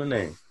respect on the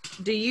name.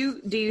 Do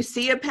you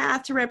see a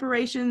path to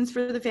reparations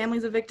for the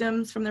families of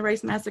victims from the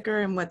race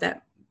massacre and what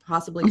that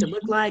possibly could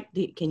look like?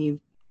 Can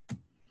you?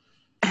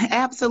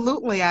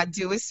 Absolutely, I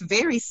do. It's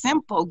very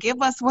simple.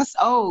 Give us what's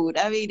owed.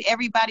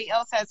 Everybody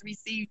else has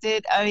received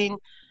it.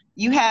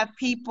 You have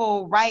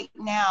people right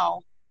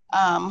now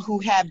who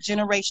have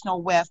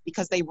generational wealth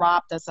because they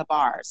robbed us of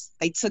ours.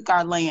 They took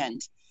our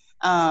land.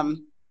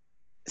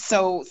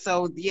 So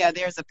yeah,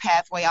 there's a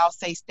pathway. I'll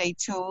say stay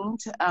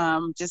tuned.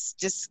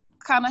 Just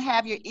kind of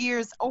have your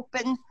ears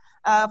open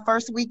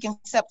first week in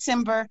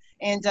September,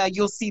 and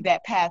you'll see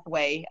that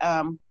pathway.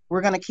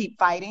 We're going to keep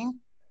fighting.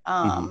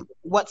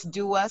 What's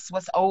due us,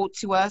 what's owed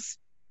to us.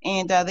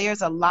 And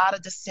there's a lot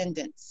of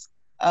descendants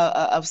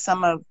of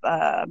some of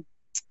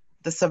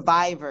the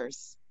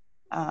survivors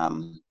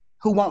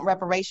who want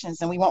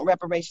reparations, and we want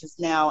reparations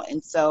now.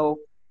 And so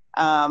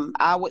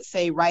I would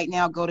say right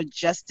now, go to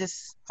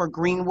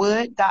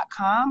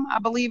justiceforgreenwood.com, I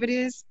believe it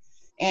is,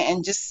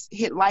 and just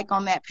hit like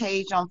on that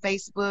page on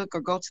Facebook,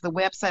 or go to the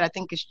website. I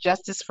think it's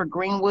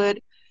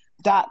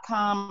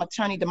justiceforgreenwood.com.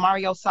 Attorney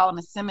Demario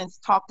Solomon Simmons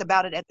talked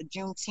about it at the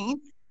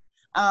Juneteenth.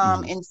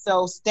 And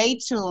so stay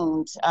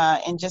tuned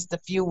in just a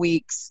few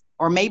weeks,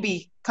 or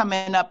maybe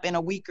coming up in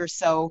a week or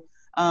so.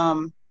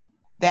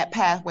 That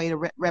pathway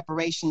to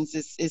reparations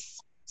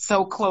is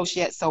so close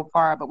yet so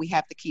far, but we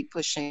have to keep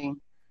pushing.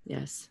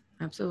 Yes,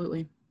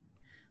 absolutely.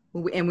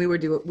 And we will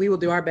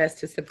do our best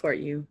to support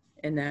you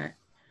in that.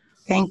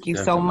 Thank you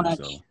so much.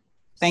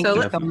 Thank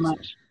you so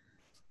much.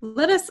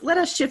 Let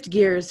us shift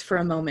gears for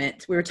a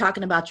moment. We were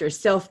talking about your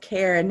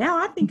self-care, and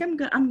now I think I'm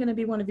going to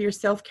be one of your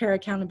self-care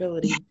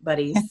accountability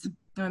buddies. I'm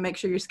going to make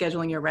sure you're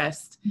scheduling your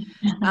rest.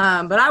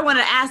 But I want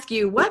to ask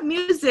you, what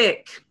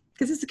music,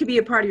 because this could be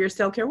a part of your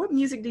self-care, what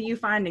music do you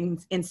find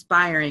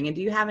inspiring? And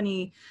do you have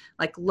any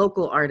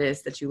local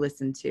artists that you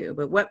listen to?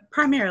 But what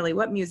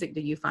music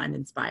do you find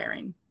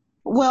inspiring?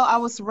 Well, I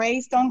was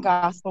raised on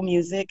gospel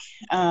music.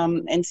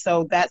 And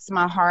so that's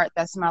my heart.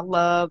 That's my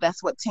love.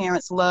 That's what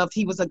Terrence loved.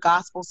 He was a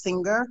gospel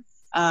singer.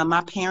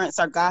 My parents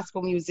are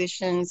gospel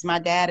musicians. My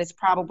dad is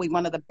probably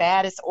one of the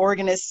baddest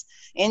organists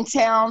in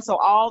town. So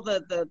all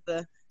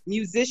the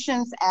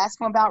musicians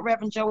ask him about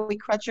Reverend Joey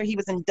Crutcher. He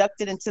was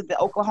inducted into the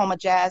Oklahoma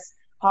Jazz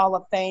Hall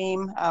of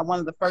Fame, one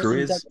of the first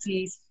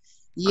inductees.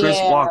 Chris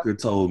Walker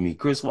told me.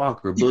 Chris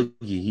Walker, Boogie,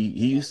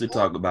 he used to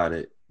talk about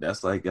it.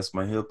 That's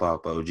my hip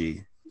hop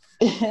OG.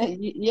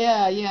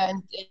 yeah,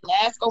 and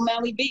ask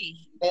O'Malley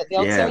B.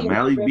 They'll tell you.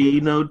 O'Malley B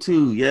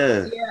too.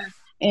 Yeah.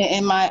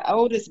 And my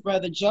oldest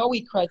brother,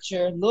 Joey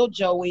Crutcher, Lil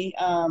Joey,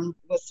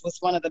 was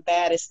one of the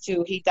baddest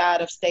too. He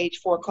died of stage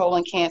 4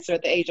 colon cancer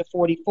at the age of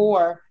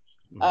 44,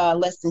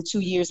 less than 2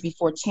 years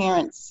before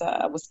Terrence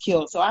was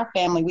killed. So our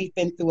family, we've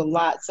been through a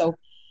lot. So,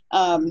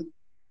 I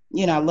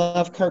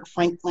love Kirk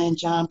Franklin,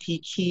 John P.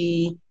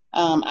 Key.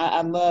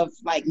 I love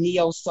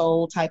neo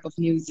soul type of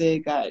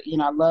music. I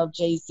love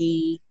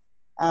Jay-Z.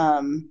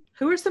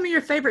 Who are some of your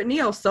favorite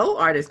neo soul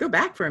artists? Go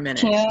back for a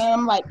minute.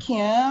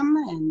 Kim,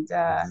 and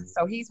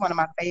so he's one of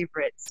my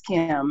favorites,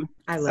 Kim.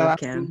 I love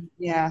Kim.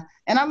 Yeah,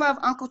 and I love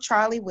Uncle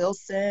Charlie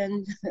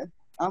Wilson.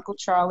 Uncle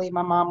Charlie,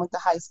 my mom went to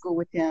high school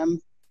with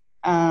him.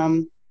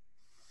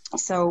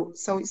 So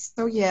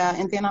yeah,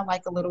 and then I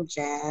like a little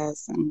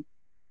jazz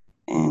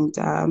and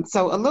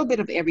so a little bit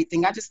of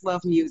everything. I just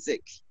love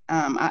music.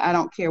 I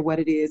don't care what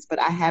it is, but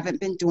I haven't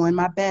been doing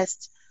my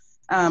best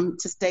to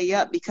stay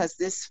up because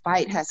this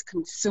fight has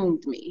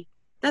consumed me.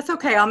 That's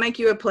okay. I'll make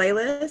you a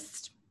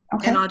playlist.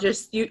 Okay. And I'll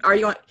just are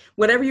you on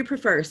whatever you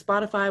prefer,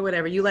 Spotify,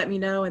 whatever. You let me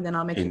know, and then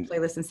I'll make you a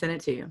playlist and send it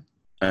to you.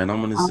 And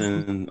I'm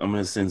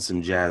gonna send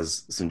some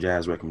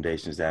jazz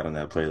recommendations out on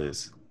that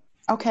playlist.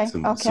 Okay.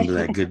 Some of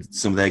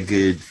that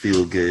good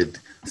feel good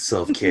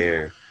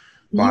self-care.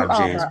 Bob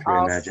James, Pure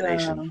awesome.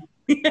 Imagination.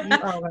 You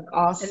are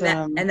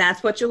awesome. And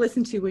that's what you'll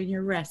listen to when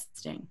you're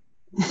resting.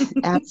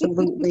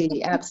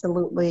 Absolutely.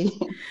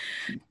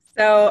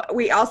 So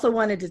we also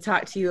wanted to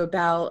talk to you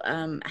about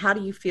how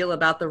do you feel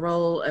about the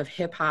role of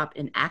hip hop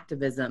in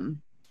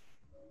activism?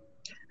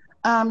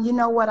 You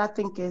know what I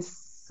think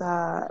is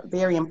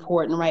very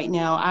important right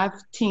now.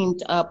 I've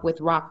teamed up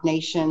with Roc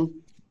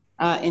Nation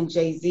and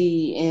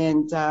Jay-Z,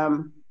 and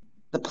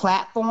the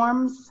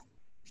platforms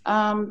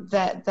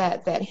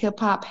that hip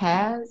hop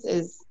has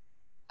is,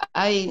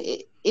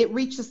 it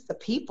reaches the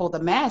people, the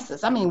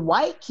masses. I mean,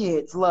 white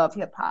kids love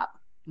hip hop.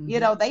 Mm-hmm.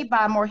 You know, they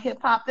buy more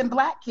hip hop than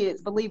black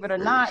kids, believe it or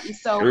not. And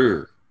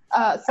so,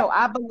 so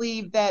I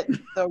believe that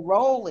the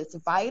role is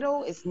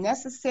vital, it's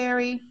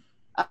necessary,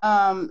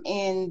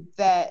 and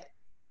that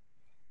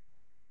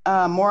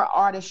more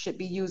artists should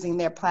be using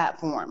their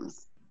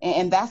platforms.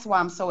 And that's why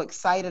I'm so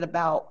excited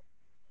about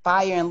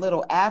Fire in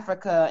Little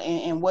Africa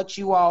and what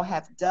you all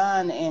have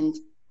done and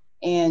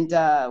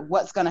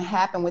what's going to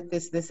happen with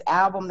this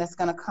album that's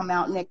going to come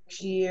out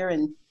next year,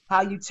 and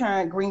how you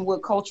turn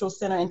Greenwood Cultural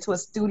Center into a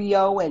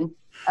studio, and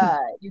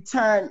you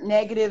turn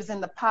negatives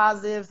into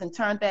positives, and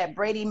turn that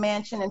Brady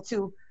Mansion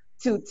into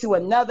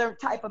another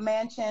type of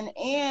mansion,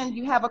 and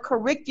you have a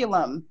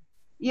curriculum.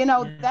 You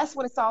know, that's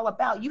what it's all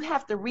about. You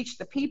have to reach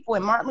the people,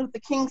 and Martin Luther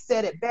King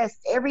said it best: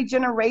 every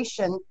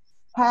generation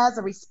has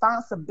a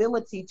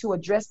responsibility to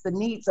address the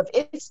needs of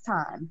its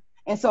time.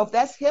 And so if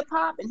that's hip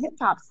hop, and hip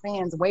hop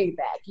spans way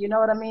back, you know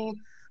what I mean?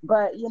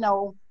 But, you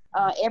know,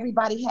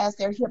 everybody has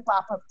their hip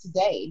hop of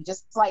today,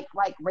 just like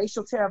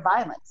racial terror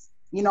violence.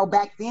 You know,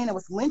 back then it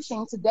was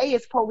lynching. Today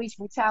it's police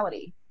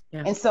brutality.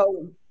 Yeah. And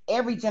so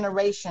every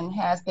generation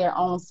has their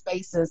own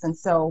spaces. And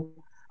so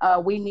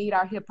we need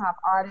our hip hop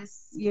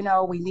artists. You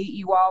know, we need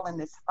you all in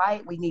this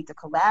fight. We need to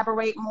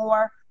collaborate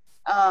more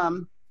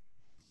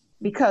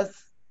because,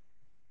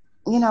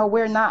 you know,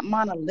 we're not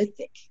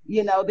monolithic.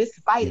 You know, this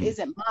fight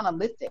isn't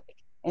monolithic.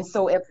 And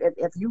so if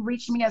you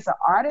reach me as an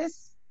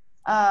artist,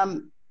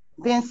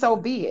 then so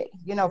be it.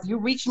 You know, if you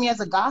reach me as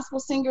a gospel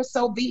singer,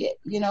 so be it.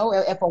 You know,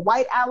 if a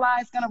white ally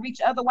is going to reach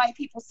other white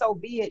people, so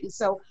be it. And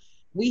so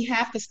we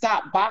have to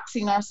stop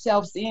boxing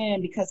ourselves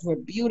in because we're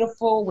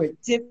beautiful, we're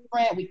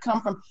different, we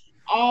come from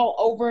all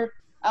over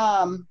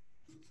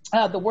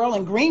the world.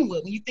 In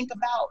Greenwood, when you think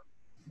about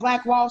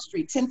Black Wall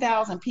Street,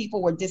 10,000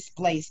 people were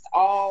displaced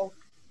all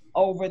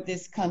over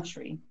this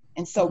country.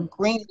 And so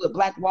Greenwood,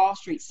 Black Wall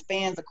Street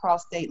spans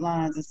across state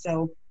lines. And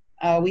so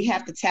we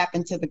have to tap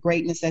into the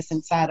greatness that's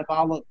inside of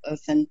all of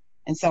us. And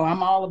so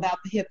I'm all about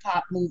the hip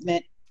hop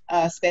movement,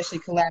 especially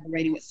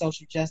collaborating with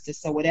social justice.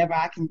 So whatever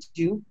I can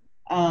do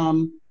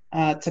to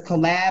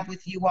collab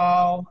with you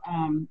all,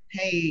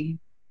 hey,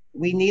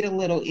 we need a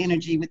little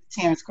energy with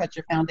the Terrence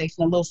Crutcher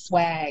Foundation, a little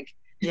swag.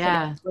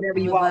 Yeah, whatever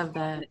you all love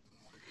that.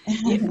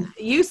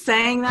 You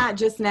saying that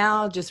just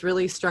now just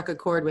really struck a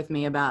chord with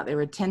me about there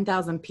were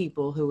 10,000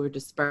 people who were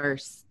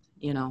dispersed,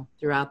 you know,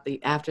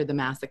 after the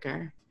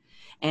massacre.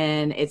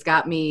 And it's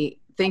got me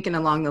thinking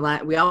along the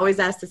line. We always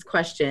ask this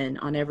question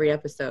on every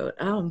episode.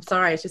 Oh, I'm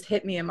sorry. It just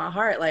hit me in my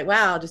heart. Like,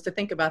 wow, just to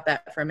think about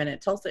that for a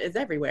minute. Tulsa is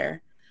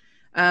everywhere.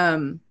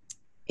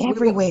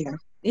 Everywhere.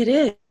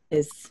 It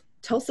is.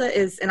 Tulsa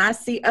is, and I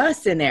see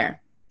us in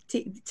there.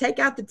 Take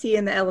out the T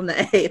and the L and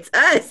the A. It's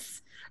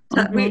us.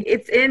 Mm-hmm.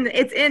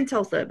 It's in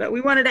Tulsa. But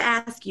we wanted to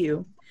ask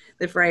you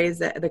the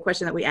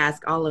question that we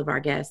ask all of our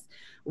guests.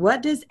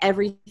 What does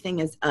everything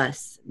is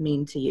us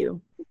mean to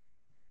you?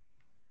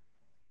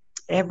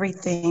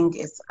 Everything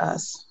is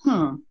us.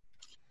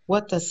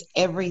 What does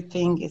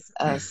everything is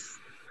us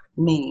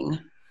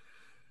mean?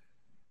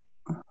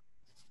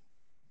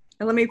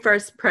 And let me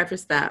first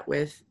preface that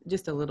with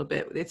just a little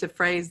bit. It's a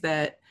phrase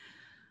that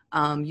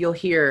you'll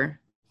hear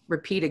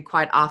repeated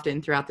quite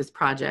often throughout this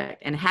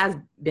project and has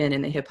been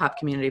in the hip hop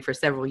community for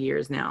several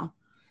years now.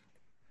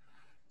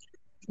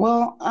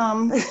 Well,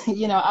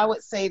 you know, I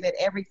would say that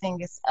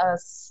everything is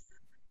us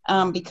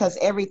because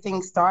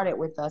everything started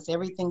with us.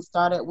 Everything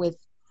started with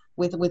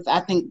I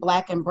think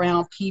Black and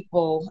brown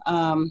people.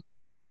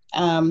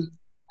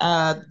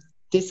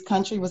 This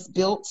country was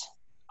built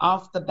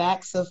off the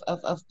backs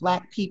of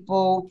Black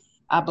people.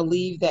 I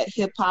believe that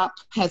hip hop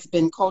has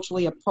been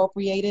culturally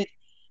appropriated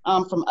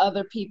from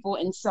other people.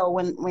 And so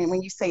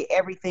when you say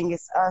everything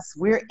is us,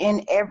 we're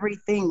in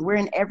everything. We're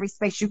in every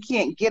space. You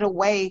can't get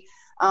away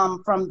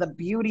from the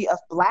beauty of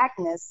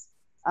Blackness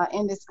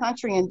in this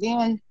country. And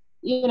then,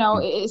 you know,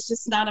 it's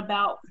just not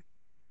about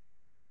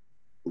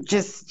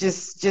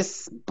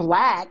just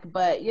Black,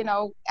 but, you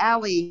know,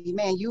 Allie,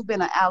 man, you've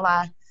been an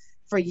ally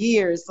for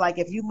years. Like,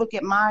 if you look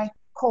at my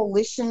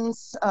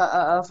coalitions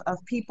of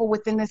people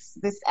within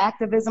this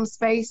activism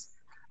space,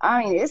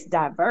 I mean, it's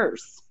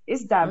diverse.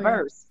 It's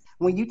diverse.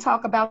 When you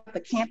talk about the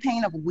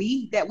campaign of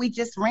We that we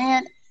just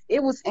ran,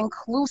 it was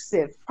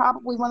inclusive,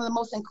 probably one of the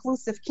most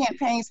inclusive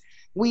campaigns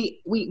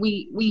we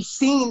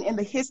seen in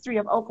the history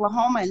of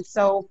Oklahoma. And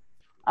so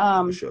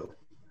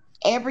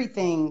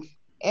everything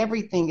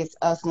is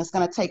us, and it's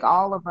going to take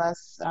all of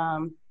us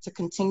to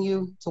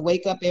continue to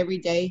wake up every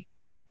day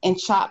and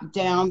chop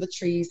down the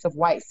trees of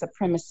white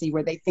supremacy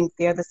where they think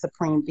they're the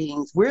supreme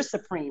beings. We're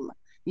supreme.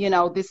 You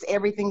know, this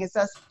everything is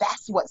us.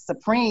 That's what's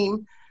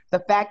supreme.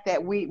 The fact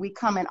that we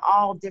come in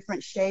all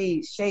different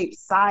shades,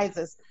 shapes,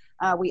 sizes.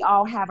 We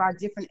all have our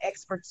different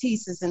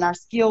expertises and our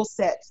skill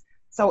sets.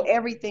 So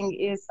everything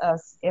is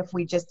us if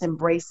we just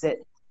embrace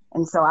it.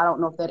 And so I don't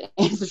know if that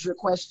answers your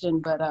question,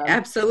 but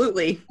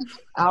absolutely.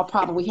 I'll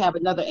probably have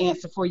another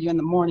answer for you in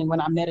the morning when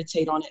I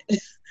meditate on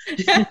it.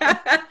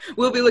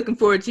 We'll be looking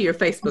forward to your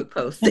Facebook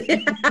post.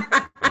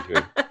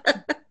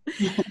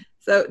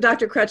 So,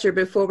 Dr. Crutcher,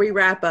 before we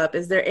wrap up,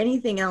 is there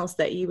anything else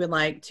that you would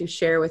like to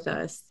share with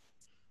us?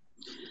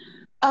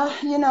 I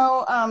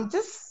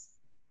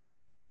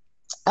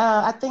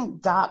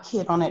think Doc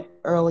hit on it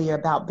earlier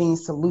about being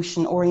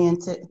solution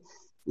oriented.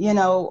 You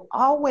know,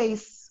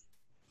 always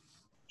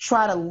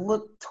try to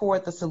look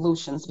toward the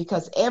solutions,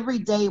 because every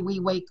day we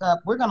wake up,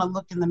 we're going to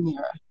look in the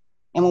mirror.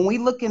 And when we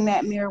look in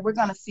that mirror, we're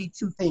going to see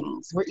two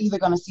things. We're either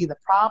going to see the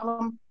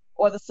problem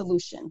or the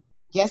solution.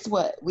 Guess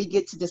what? We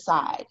get to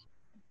decide.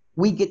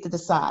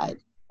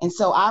 And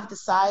so I've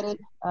decided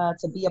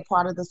to be a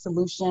part of the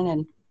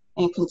solution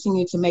and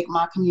continue to make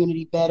my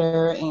community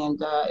better.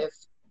 And if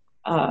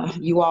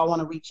you all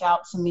want to reach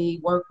out to me,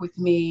 work with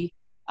me,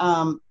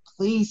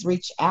 please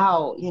reach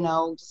out. You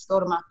know, just go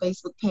to my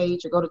Facebook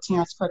page or go to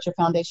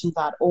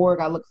TerrenceCrutcherFoundation.org.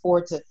 I look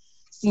forward to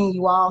seeing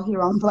you all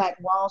here on Black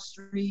Wall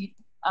Street.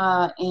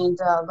 And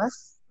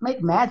let's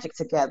make magic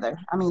together.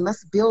 I mean,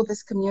 let's build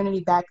this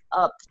community back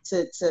up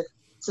to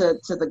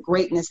the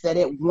greatness that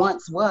it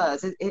once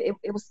was.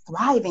 It was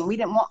thriving. We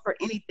didn't want for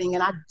anything.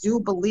 And I do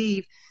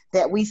believe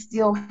that we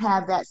still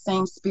have that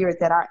same spirit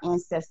that our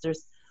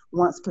ancestors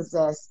once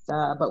possessed,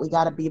 but we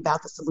got to be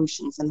about the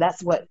solutions. And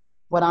that's what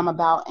I'm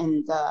about.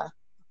 And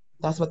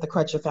that's what the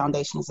Crutcher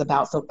Foundation is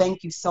about. So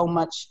thank you so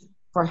much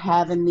for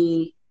having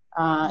me.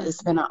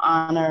 It's been an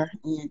honor,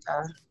 and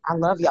I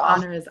love y'all. The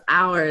honor is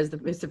ours.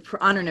 It's an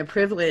honor and a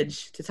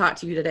privilege to talk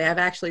to you today. I've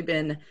actually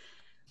been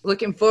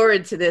looking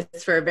forward to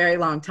this for a very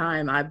long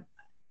time. I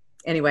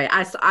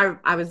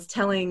was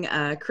telling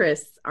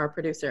Chris, our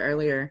producer,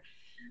 earlier,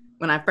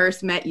 when I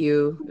first met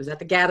you, it was at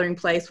the Gathering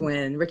Place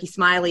when Ricky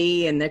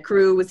Smiley and the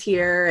crew was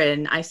here,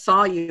 and I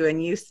saw you,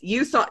 and you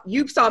saw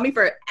me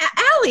for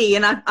Allie,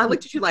 and I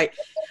looked at you like,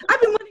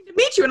 I've been wanting to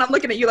meet you, and I'm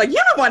looking at you like,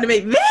 you don't want to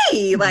meet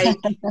me, like,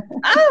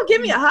 oh,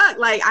 give me a hug,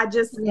 like, I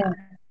just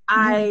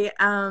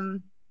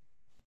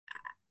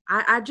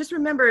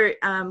remember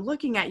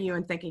looking at you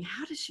and thinking,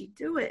 how does she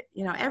do it?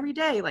 You know, every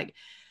day, like,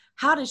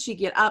 how does she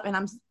get up?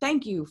 And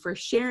thank you for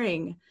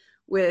sharing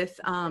with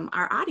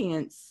our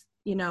audience,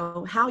 you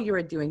know, how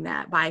you're doing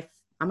that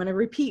I'm going to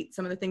repeat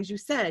some of the things you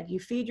said. You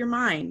feed your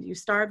mind, you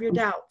starve your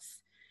doubts.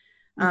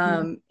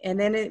 And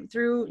then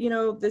through, you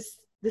know, this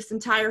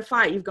entire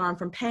fight, you've gone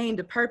from pain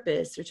to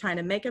purpose. You're trying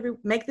to make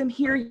them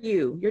hear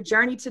you, your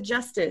journey to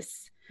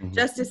justice.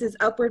 Justice is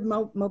upward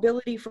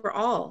mobility for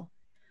all.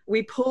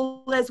 We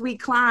pull as we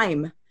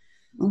climb.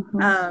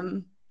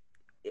 You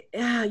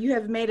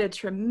have made a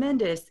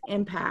tremendous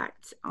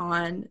impact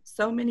on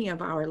so many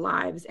of our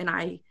lives. And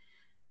I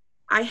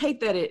hate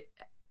that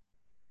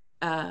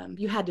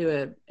you had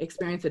to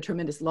experience a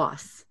tremendous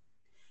loss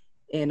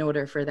in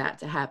order for that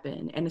to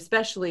happen. And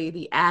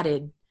especially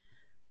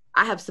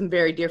I have some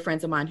very dear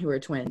friends of mine who are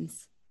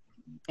twins,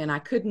 and I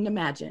couldn't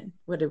imagine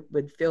what it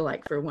would feel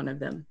like for one of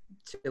them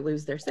to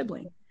lose their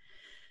sibling.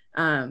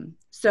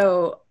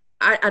 So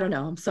I don't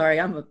know. I'm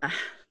sorry.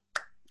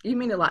 You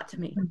mean a lot to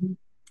me.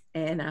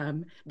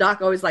 And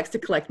Doc always likes to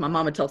collect my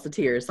Mama Tulsa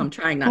tears, so I'm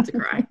trying not to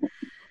cry.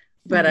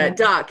 But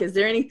Doc, is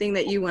there anything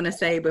that you want to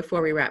say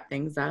before we wrap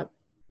things up?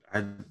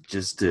 I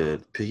just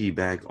to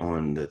piggyback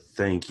on the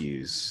thank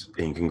yous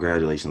and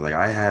congratulations. Like,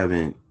 I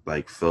haven't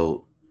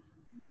felt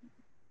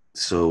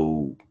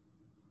so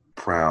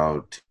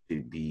proud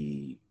to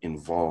be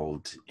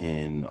involved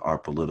in our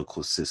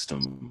political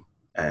system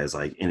as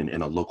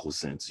in a local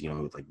sense. You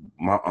know, like,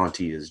 my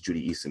auntie is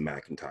Judy Easton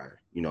McIntyre.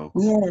 You know.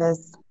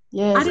 Yes.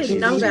 I didn't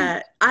know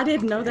that. I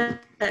didn't know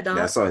that. Doc.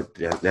 That's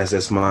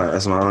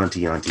my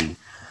auntie.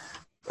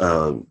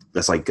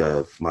 That's like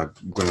my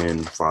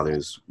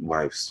grandfather's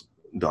wife's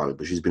daughter,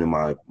 but she's been in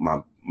my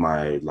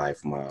my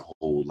life, my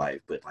whole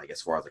life. But like,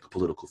 as far as like a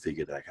political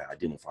figure that I can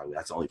identify with,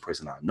 that's the only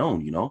person I've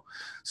known, you know?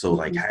 So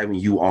like having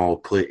you all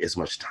put as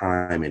much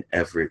time and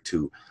effort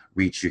to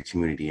reach your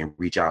community and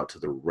reach out to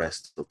the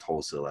rest of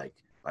Tulsa, like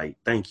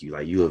thank you.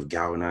 Like, you have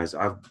galvanized.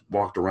 I've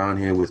walked around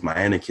here with my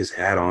anarchist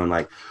hat on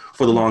like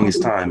for the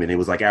longest time. And it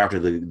was like after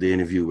the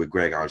interview with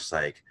Greg, I was just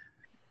like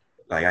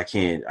I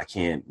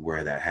can't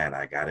wear that hat.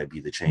 I gotta be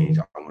the change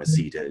I want to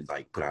see, to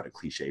like put out a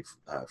cliche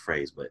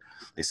phrase. But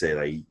they say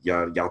like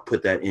y'all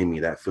put that in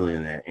me, that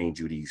feeling that Aunt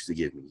Judy used to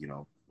give me, you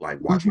know, like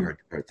watching her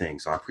thing.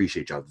 So I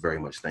appreciate y'all very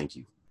much. Thank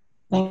you.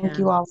 Thank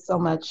you all so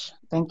much.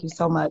 Thank you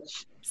so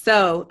much.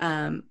 So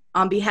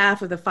on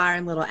behalf of the Fire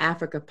in Little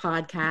Africa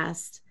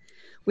podcast,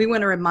 we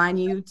want to remind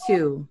you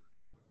to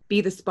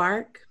be the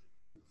spark,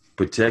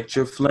 protect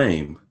your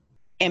flame,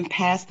 and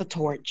pass the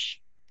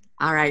torch.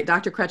 All right,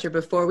 Dr. Crutcher,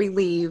 before we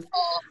leave,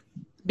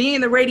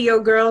 being the radio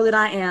girl that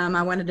I am,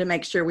 I wanted to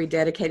make sure we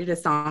dedicated a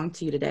song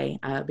to you today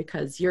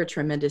because your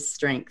tremendous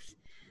strength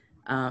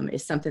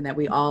is something that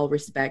we all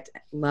respect,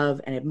 love,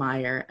 and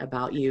admire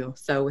about you.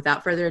 So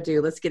without further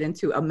ado, let's get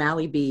into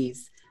O'Malley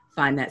B's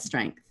Find That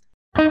Strength.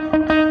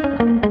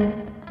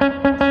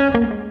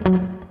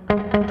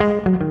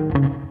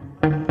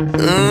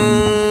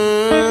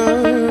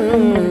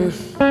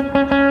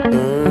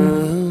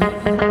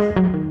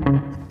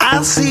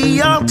 I see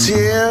your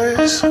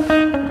tears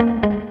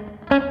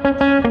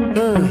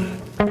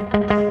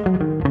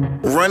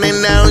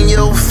running down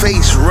your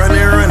face,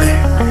 running.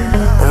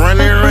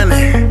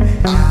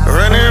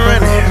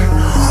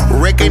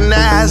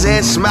 Recognize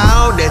that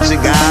smile that you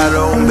got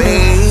on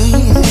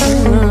me.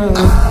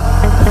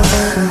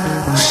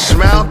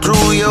 Smile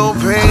through your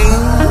pain.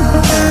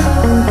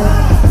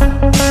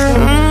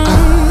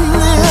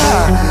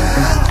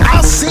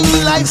 I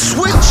see light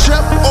switch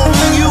up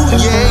on you,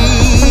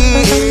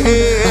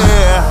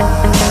 yeah.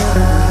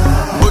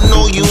 But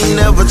no, you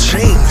never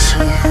change.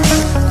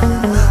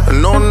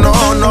 No.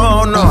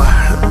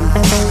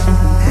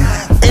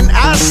 And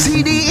I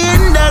see the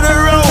end of the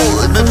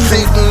road, the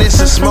thickness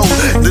of smoke,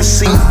 the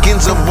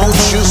sinkings of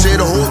boats. You said,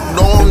 hold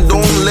on,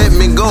 don't let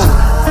me go.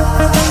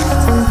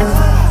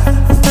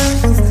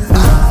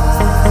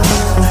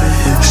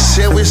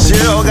 Said we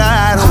still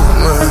got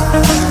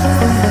hope.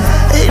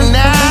 And I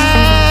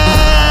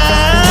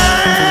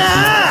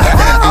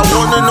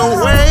wanna know,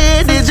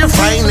 where did you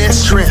find that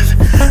strength?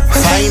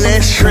 Find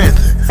that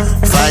strength.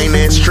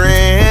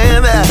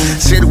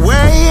 Said,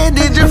 where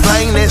did you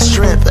find that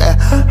strength?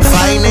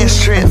 Find that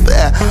strength.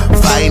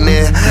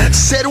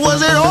 Said,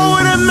 was it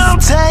over the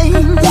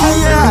mountain?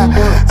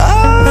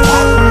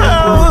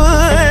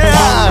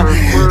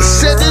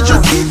 Said, did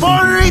you keep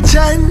on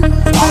reaching?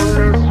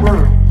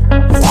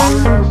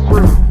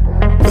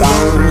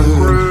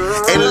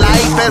 And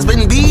life has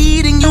been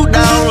beating you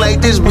down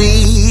like this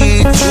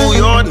beat to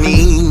your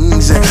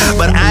knees.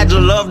 But I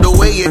just love the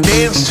way you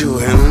dance to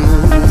him.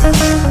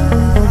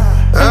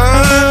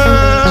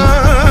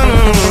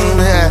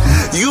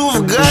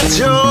 You've got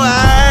your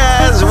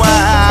eyes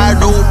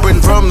wide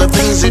open from the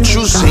things that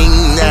you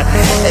sing,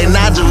 and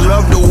I just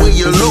love the way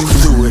you look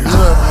through it.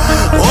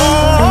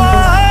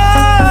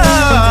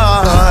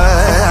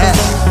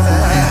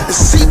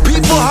 See,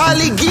 people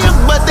hardly give,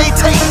 but they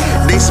take.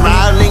 They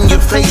smile in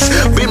your face,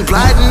 been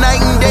plotting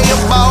night and day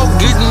about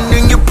getting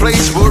in your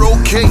place, but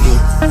okay.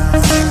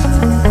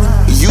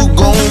 You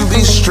gon'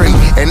 be straight,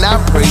 and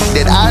I pray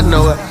that I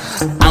know it.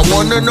 I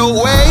wanna know,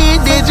 where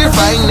did you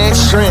find that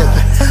strength?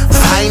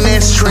 Find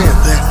that strength.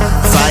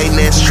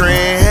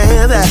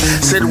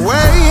 Said,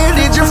 where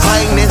did you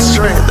find that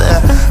strength?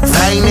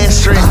 Find that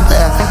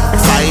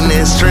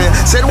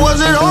strength. Said, was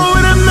it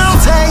over the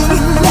mountain?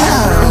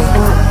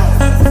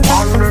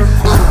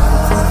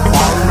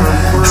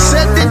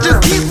 Said, did you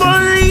keep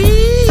on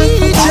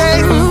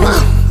reaching?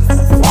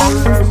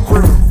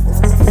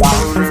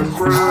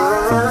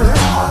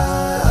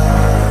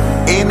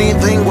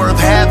 Anything worth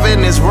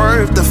having is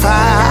worth the fight.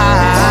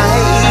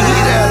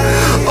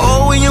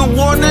 Oh, when you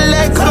wanna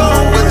let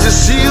go, but you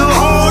still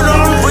hold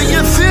on, but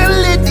you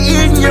feel it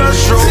in your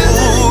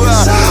soul.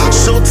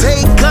 So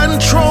take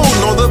control,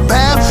 know the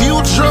path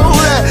you chose.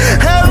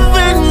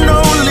 Heaven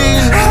only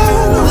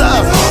knows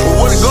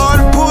what God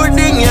put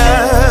in you.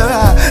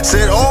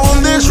 Said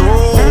on this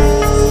road,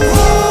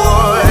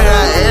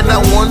 and I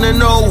wanna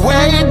know,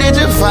 where did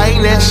you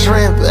find that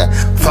strength?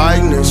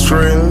 Find that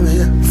strength.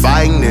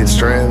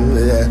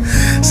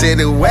 Said,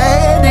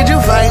 where did you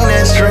find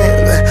that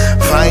strength?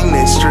 Find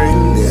that.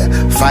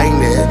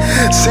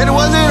 Said,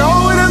 was it